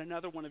at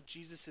another one of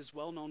Jesus'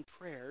 well-known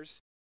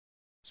prayers,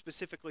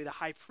 specifically the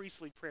high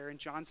priestly prayer in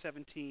John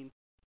 17,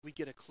 we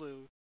get a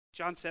clue.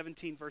 John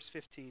 17, verse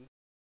 15.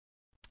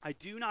 I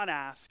do not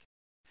ask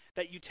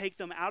that you take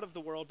them out of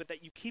the world, but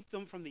that you keep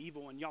them from the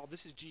evil one. Y'all,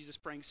 this is Jesus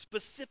praying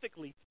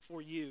specifically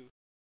for you.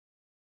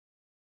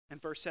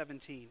 And verse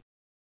 17.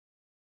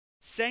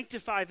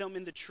 Sanctify them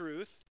in the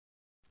truth.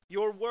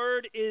 Your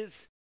word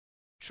is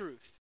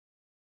truth.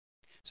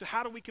 So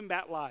how do we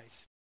combat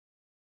lies?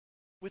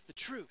 With the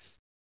truth.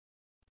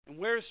 And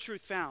where is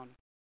truth found?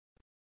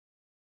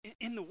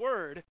 In the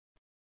word.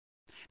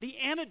 The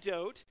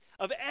antidote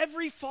of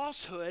every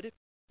falsehood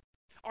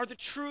are the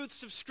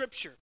truths of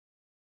Scripture.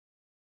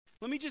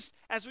 Let me just,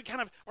 as we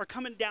kind of are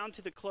coming down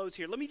to the close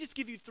here, let me just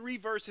give you 3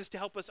 verses to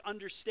help us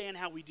understand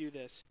how we do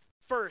this.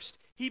 First,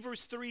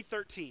 Hebrews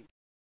 3:13.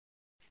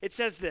 It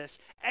says this,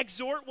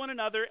 exhort one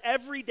another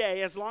every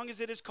day as long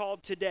as it is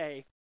called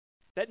today,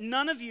 that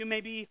none of you may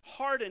be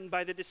hardened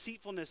by the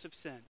deceitfulness of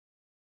sin.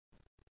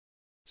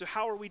 So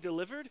how are we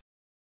delivered?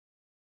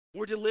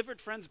 We're delivered,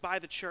 friends, by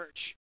the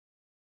church.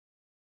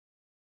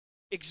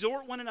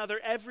 Exhort one another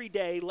every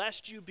day,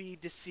 lest you be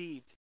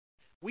deceived.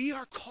 We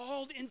are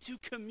called into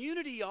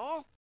community,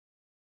 y'all.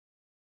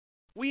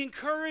 We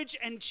encourage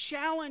and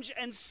challenge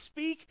and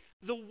speak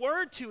the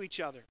word to each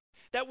other.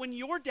 That when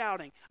you're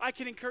doubting, I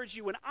can encourage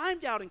you. When I'm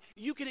doubting,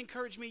 you can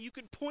encourage me. You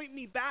can point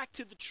me back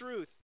to the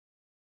truth.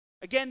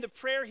 Again, the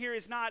prayer here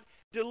is not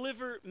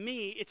deliver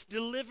me, it's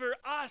deliver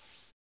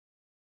us.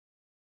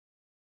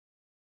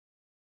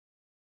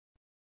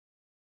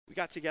 We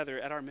got together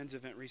at our men's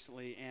event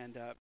recently, and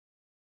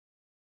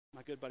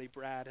my good buddy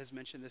Brad has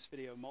mentioned this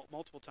video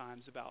multiple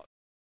times about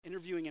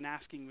interviewing and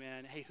asking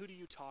men, hey, who do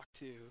you talk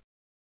to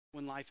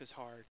when life is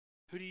hard?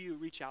 Who do you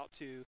reach out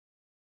to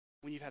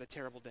when you've had a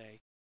terrible day?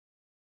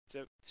 It's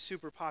a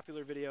super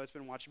popular video. It's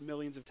been watched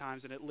millions of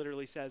times, and it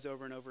literally says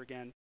over and over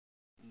again,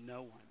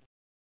 no one.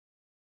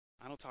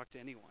 I don't talk to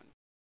anyone.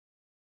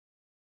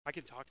 I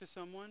can talk to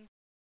someone.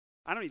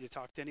 I don't need to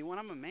talk to anyone.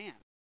 I'm a man.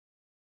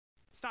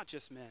 It's not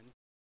just men.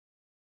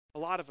 A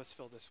lot of us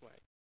feel this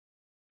way.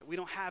 That we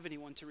don't have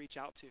anyone to reach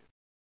out to.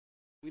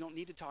 We don't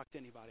need to talk to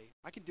anybody.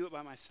 I can do it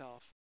by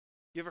myself.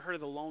 You ever heard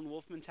of the lone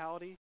wolf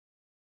mentality?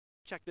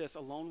 Check this.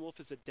 A lone wolf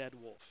is a dead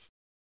wolf.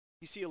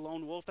 You see a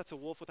lone wolf, that's a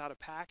wolf without a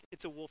pack.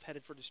 It's a wolf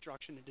headed for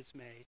destruction and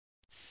dismay.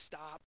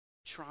 Stop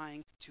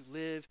trying to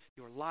live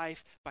your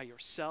life by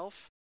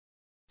yourself.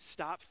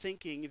 Stop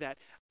thinking that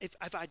if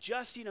I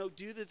just,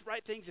 do the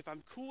right things, if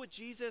I'm cool with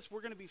Jesus,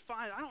 we're going to be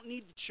fine. I don't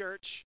need the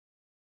church.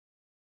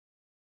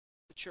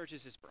 The church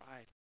is his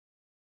bride,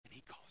 and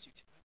he calls you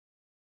to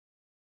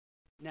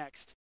it.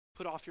 Next,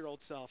 put off your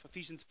old self.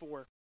 Ephesians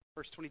 4,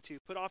 verse 22.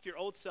 Put off your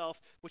old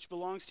self, which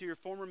belongs to your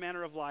former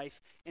manner of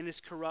life and is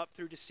corrupt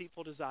through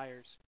deceitful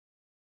desires.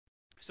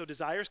 So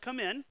desires come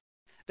in,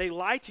 they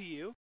lie to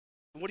you,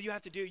 and what do you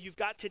have to do? You've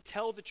got to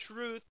tell the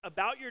truth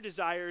about your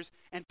desires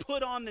and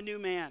put on the new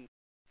man.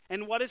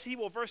 And what is he?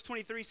 Well, verse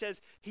 23 says,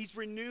 he's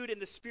renewed in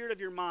the spirit of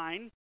your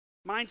mind.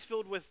 Mind's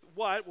filled with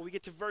what? Well, we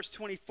get to verse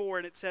 24,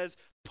 and it says,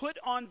 put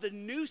on the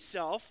new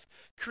self,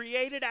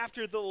 created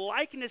after the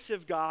likeness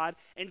of God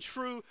in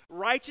true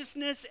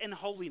righteousness and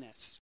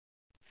holiness.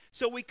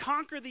 So we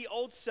conquer the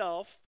old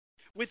self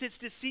with its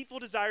deceitful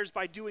desires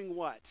by doing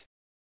what?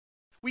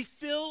 We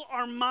fill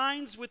our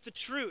minds with the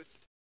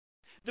truth,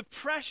 the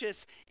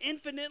precious,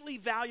 infinitely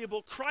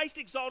valuable,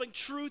 Christ-exalting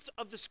truth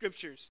of the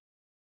Scriptures.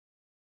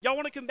 Y'all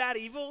want to combat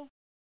evil?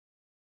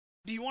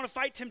 Do you want to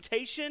fight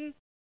temptation?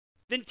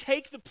 Then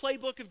take the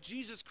playbook of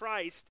Jesus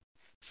Christ.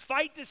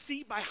 Fight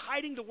deceit by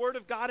hiding the Word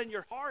of God in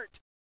your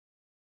heart.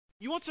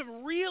 You want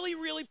some really,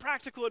 really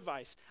practical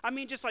advice? I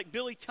mean, just like,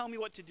 Billy, tell me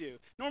what to do.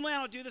 Normally I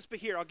don't do this, but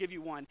here, I'll give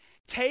you one.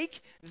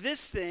 Take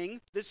this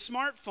thing, this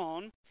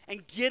smartphone,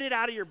 and get it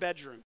out of your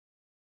bedroom.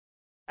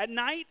 At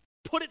night,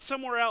 put it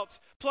somewhere else.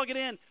 Plug it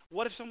in.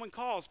 What if someone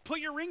calls? Put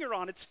your ringer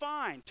on. It's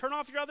fine. Turn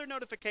off your other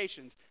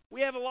notifications.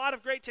 We have a lot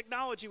of great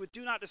technology with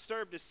Do Not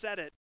Disturb to set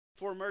it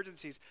for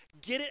emergencies.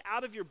 Get it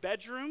out of your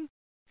bedroom.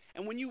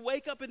 And when you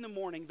wake up in the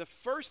morning, the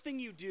first thing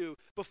you do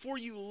before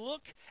you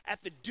look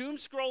at the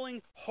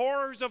doom-scrolling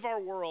horrors of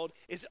our world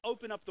is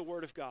open up the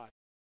Word of God.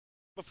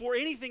 Before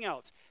anything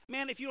else.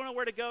 Man, if you don't know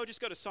where to go,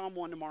 just go to Psalm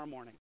 1 tomorrow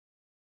morning.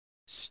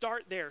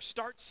 Start there.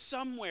 Start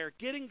somewhere.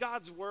 Get in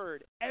God's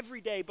Word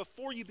every day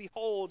before you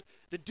behold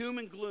the doom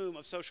and gloom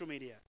of social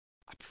media.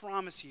 I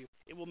promise you,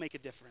 it will make a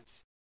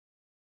difference.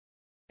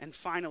 And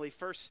finally,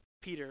 1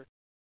 Peter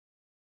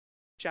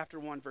chapter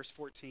 1, verse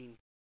 14.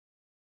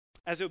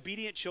 As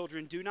obedient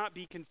children, do not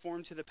be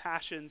conformed to the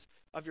passions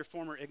of your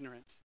former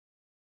ignorance.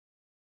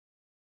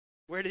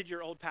 Where did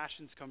your old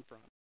passions come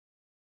from?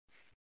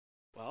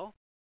 Well,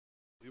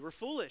 we were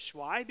foolish.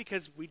 Why?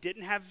 Because we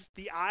didn't have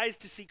the eyes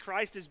to see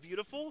Christ as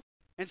beautiful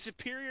and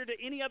superior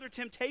to any other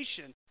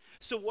temptation.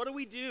 So what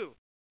do?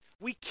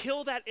 We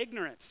kill that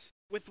ignorance.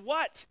 With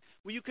what?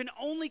 Well, you can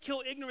only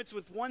kill ignorance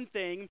with one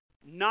thing,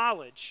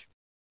 knowledge.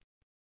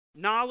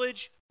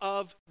 Knowledge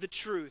of the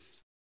truth.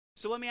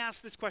 So let me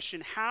ask this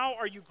question. How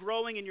are you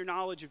growing in your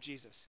knowledge of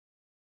Jesus?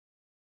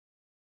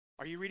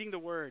 Are you reading the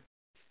Word?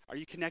 Are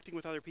you connecting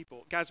with other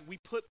people? Guys, we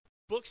put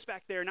books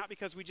back there not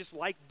because we just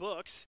like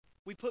books.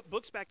 We put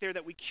books back there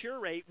that we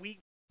curate. We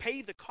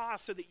pay the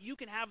cost so that you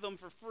can have them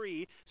for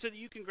free, so that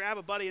you can grab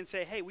a buddy and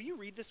say, hey, will you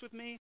read this with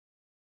me?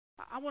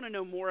 I want to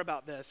know more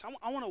about this.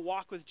 I want to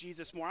walk with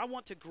Jesus more. I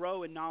want to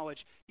grow in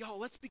knowledge. Y'all,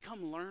 let's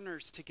become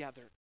learners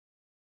together.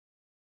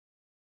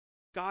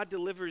 God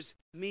delivers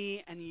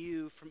me and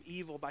you from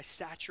evil by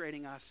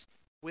saturating us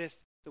with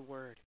the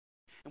Word.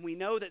 And we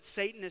know that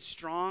Satan is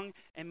strong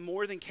and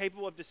more than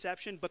capable of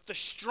deception, but the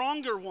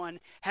stronger one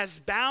has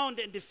bound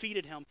and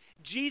defeated him.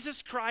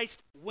 Jesus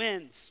Christ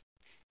wins.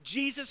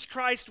 Jesus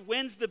Christ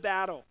wins the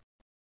battle.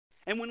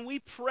 And when we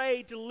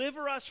pray,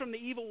 deliver us from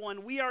the evil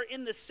one, we are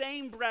in the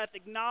same breath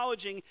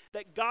acknowledging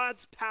that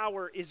God's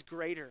power is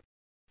greater,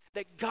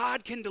 that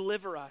God can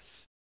deliver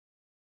us.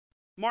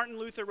 Martin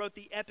Luther wrote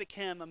the epic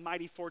hymn, "A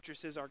Mighty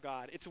Fortress Is Our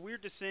God." It's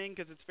weird to sing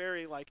because it's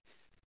very like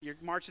you're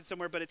marching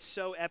somewhere, but it's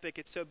so epic,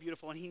 it's so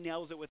beautiful, and he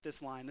nails it with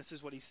this line. This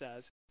is what he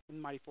says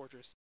in Mighty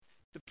Fortress.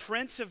 "The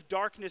prince of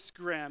darkness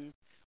grim,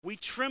 we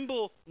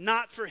tremble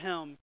not for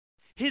him.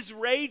 His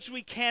rage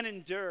we can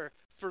endure,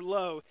 for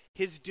lo,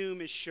 his doom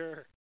is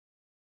sure.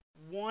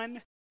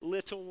 One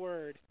little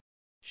word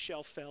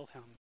shall fell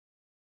him."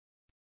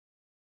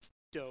 It's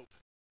dope.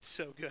 It's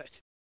so good.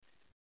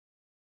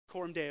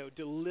 Coram Deo,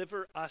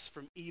 deliver us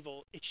from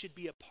evil. It should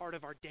be a part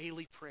of our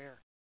daily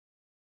prayer.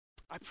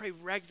 I pray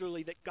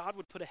regularly that God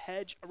would put a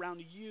hedge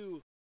around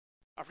you,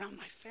 around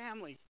my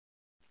family.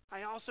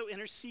 I also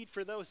intercede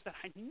for those that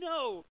I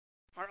know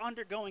are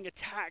undergoing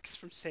attacks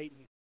from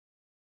Satan,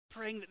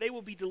 praying that they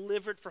will be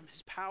delivered from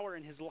his power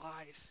and his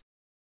lies.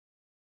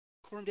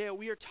 Coram Deo,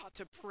 we are taught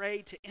to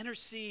pray, to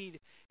intercede.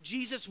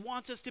 Jesus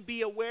wants us to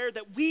be aware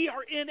that we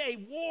are in a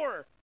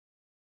war.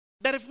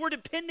 That if we're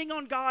depending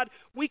on God,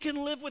 we can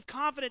live with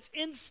confidence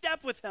in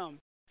step with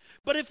him.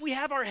 But if we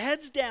have our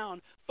heads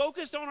down,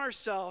 focused on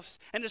ourselves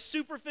and the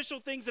superficial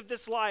things of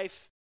this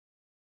life,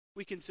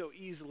 we can so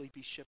easily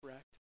be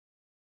shipwrecked.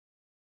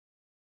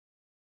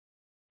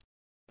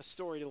 A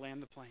story to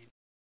land the plane.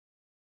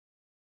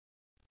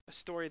 A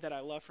story that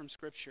I love from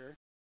Scripture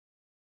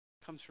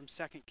comes from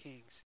 2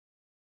 Kings.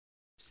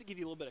 Just to give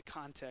you a little bit of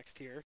context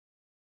here,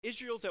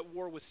 Israel's at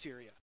war with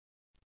Syria.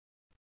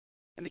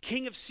 And the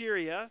king of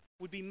Syria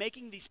would be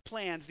making these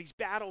plans, these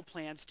battle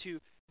plans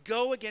to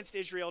go against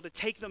Israel to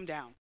take them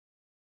down.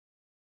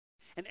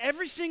 And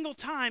every single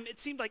time, it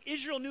seemed like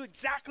Israel knew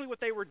exactly what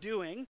they were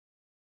doing.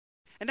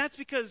 And that's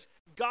because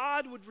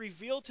God would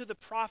reveal to the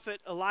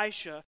prophet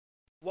Elisha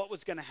what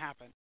was going to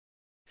happen.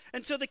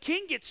 And so the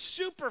king gets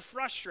super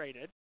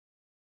frustrated.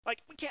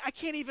 Like, I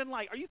can't even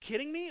are you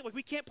kidding me? Like,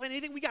 we can't plan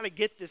anything. We got to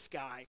get this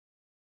guy.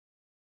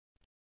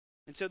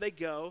 And so they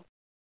go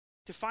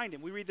to find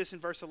him. We read this in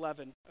verse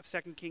 11 of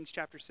 2 Kings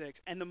chapter 6.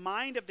 "And the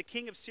mind of the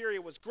king of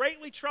Syria was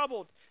greatly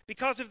troubled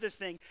because of this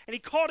thing. And he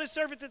called his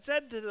servants and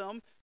said to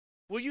them,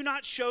 'Will you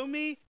not show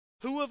me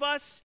who of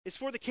us is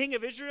for the king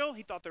of Israel?'"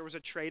 He thought there was a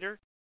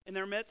traitor in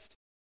their midst.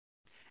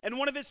 "And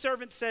one of his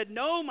servants said,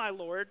 'No, my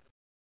lord,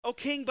 O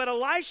king, but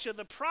Elisha,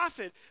 the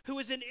prophet, who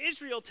is in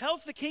Israel,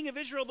 tells the king of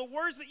Israel the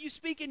words that you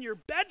speak in your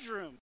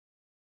bedroom.'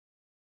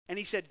 And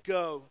he said,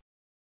 'Go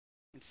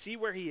and see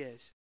where he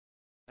is,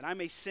 that I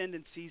may send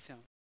and seize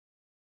him.'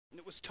 And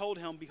it was told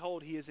him,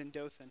 'Behold, he is in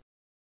Dothan.'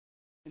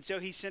 And so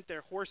he sent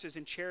their horses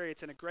and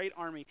chariots and a great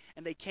army,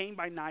 and they came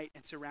by night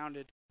and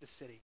surrounded the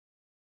city."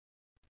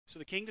 So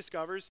the king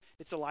discovers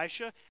it's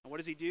Elisha, and what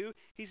does he do?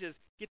 He says,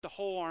 "Get the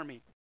whole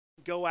army,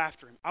 go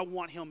after him. I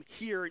want him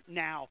here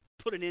now.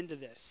 Put an end to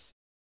this."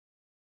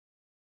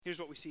 Here's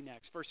what we see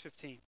next, verse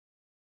 15.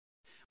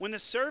 "When the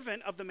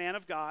servant of the man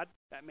of God,"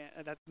 that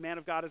man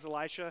of God is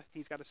Elisha,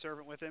 he's got a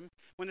servant with him.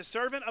 "When the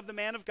servant of the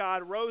man of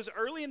God rose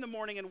early in the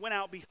morning and went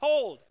out,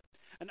 behold,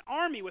 an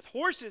army with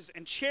horses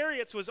and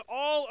chariots was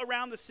all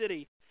around the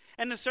city.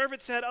 And the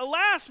servant said,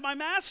 'Alas, my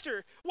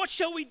master, what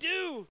shall we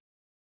do?'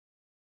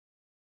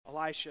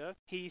 Elisha,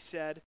 he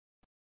said,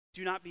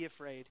 'Do not be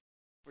afraid,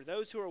 for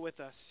those who are with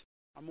us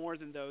are more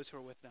than those who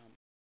are with them.'"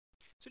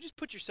 So just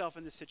put yourself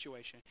in this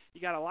situation. You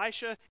got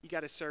Elisha, you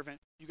got his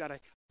servant, you got an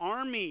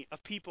army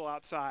of people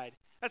outside.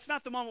 That's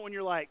not the moment when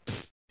you're like,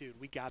 "Dude,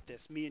 we got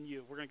this, me and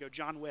you, we're going to go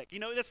John Wick." You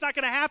know, that's not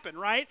going to happen,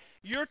 right?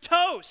 You're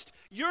toast.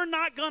 You're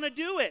not going to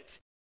do it.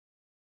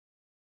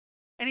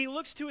 And he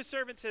looks to his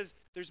servant and says,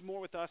 "There's more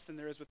with us than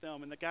there is with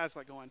them." And the guy's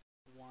like going,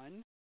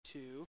 1,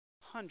 2,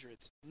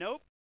 hundreds.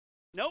 Nope,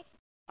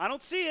 I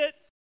don't see it.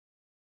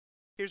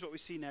 Here's what we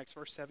see next,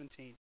 verse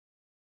 17.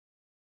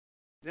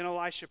 "Then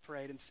Elisha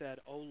prayed and said,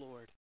 'O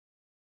Lord,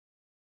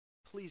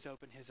 please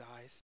open his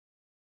eyes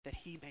that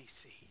he may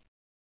see.'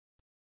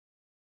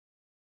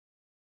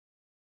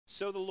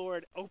 So the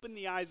Lord opened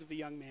the eyes of the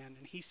young man,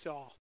 and he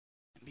saw,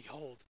 and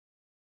behold,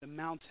 the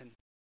mountain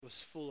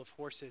was full of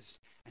horses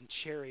and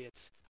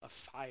chariots of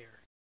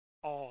fire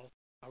all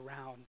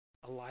around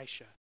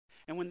Elisha.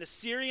 And when the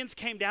Syrians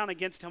came down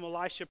against him,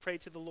 Elisha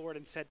prayed to the Lord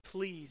and said,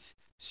 please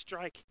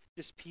strike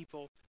this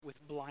people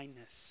with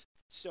blindness.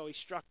 So he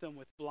struck them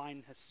with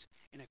blindness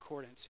in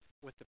accordance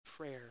with the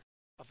prayer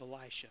of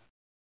Elisha.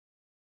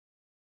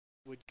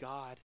 Would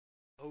God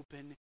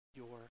open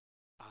your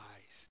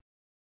eyes?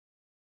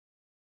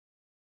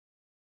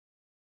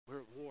 We're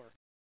at war.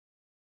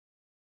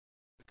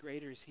 But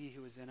greater is he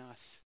who is in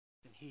us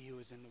than he who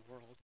is in the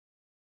world.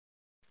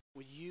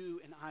 Would you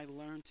and I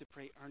learn to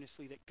pray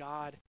earnestly that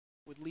God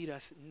would lead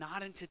us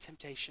not into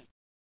temptation,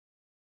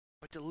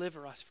 but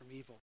deliver us from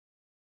evil?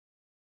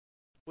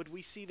 Would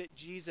we see that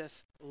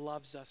Jesus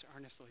loves us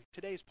earnestly?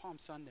 Today is Palm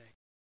Sunday.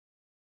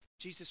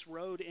 Jesus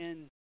rode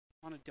in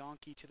on a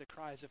donkey to the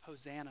cries of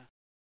Hosanna.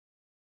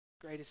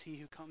 Great is he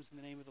who comes in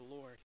the name of the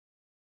Lord.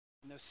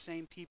 And those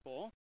same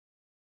people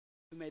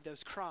who made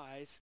those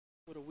cries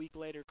would a week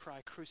later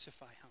cry,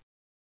 crucify him.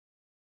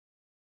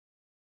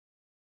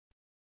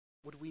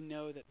 Would we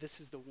know that this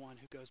is the one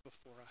who goes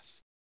before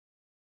us?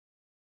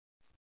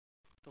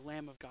 The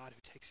Lamb of God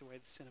who takes away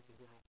the sin of the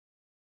world.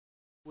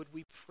 Would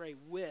we pray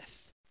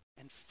with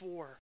and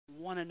for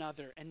one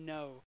another and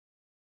know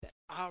that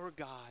our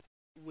God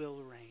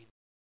will reign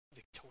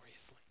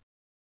victoriously?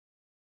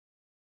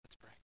 Let's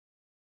pray.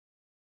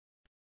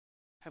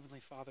 Heavenly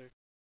Father,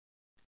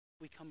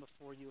 we come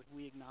before you and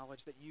we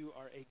acknowledge that you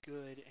are a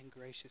good and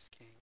gracious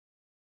King.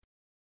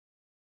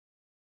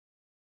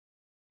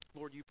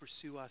 Lord, you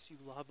pursue us, you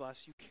love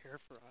us, you care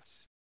for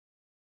us.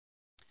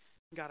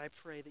 God, I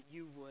pray that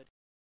you would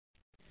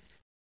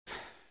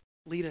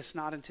lead us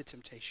not into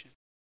temptation.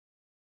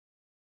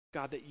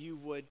 God, that you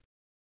would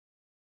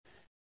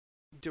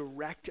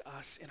direct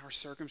us in our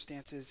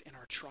circumstances, in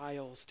our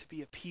trials, to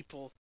be a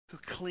people who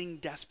cling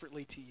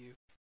desperately to you.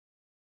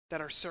 That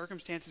our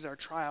circumstances, our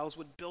trials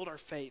would build our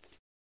faith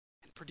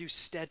and produce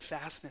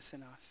steadfastness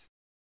in us.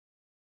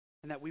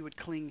 And that we would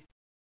cling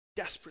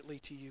desperately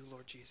to you,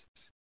 Lord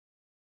Jesus.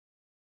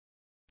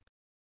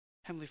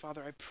 Heavenly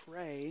Father, I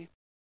pray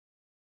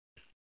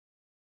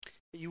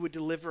that you would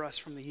deliver us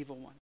from the evil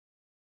one.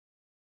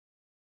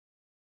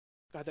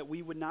 God, that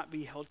we would not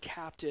be held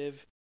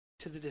captive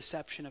to the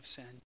deception of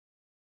sin,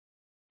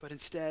 but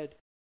instead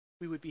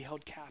we would be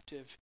held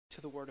captive to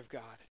the Word of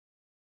God.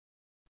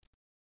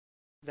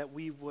 That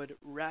we would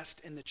rest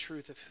in the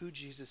truth of who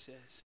Jesus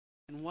is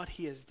and what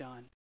he has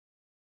done.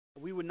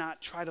 That we would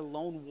not try to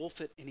lone wolf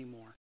it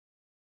anymore,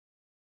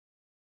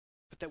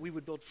 but that we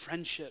would build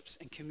friendships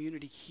and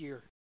community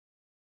here,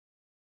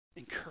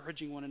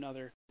 encouraging one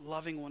another,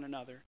 loving one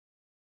another,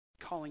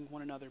 calling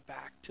one another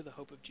back to the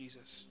hope of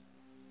Jesus.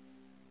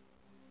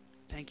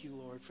 Thank you,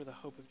 Lord, for the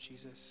hope of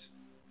Jesus.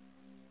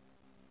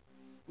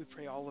 We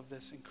pray all of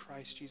this in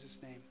Christ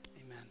Jesus' name.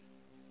 Amen.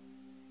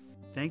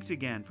 Thanks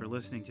again for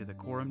listening to the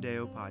Coram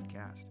Deo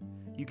podcast.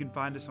 You can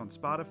find us on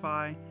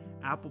Spotify,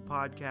 Apple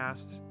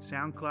Podcasts,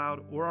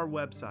 SoundCloud, or our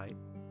website,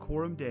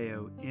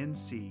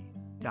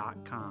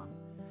 coramdeonc.com.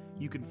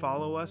 You can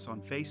follow us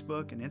on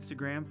Facebook and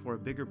Instagram for a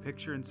bigger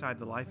picture inside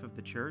the life of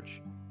the church.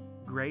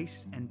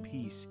 Grace and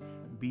peace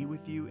be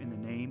with you in the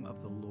name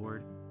of the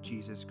Lord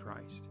Jesus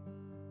Christ.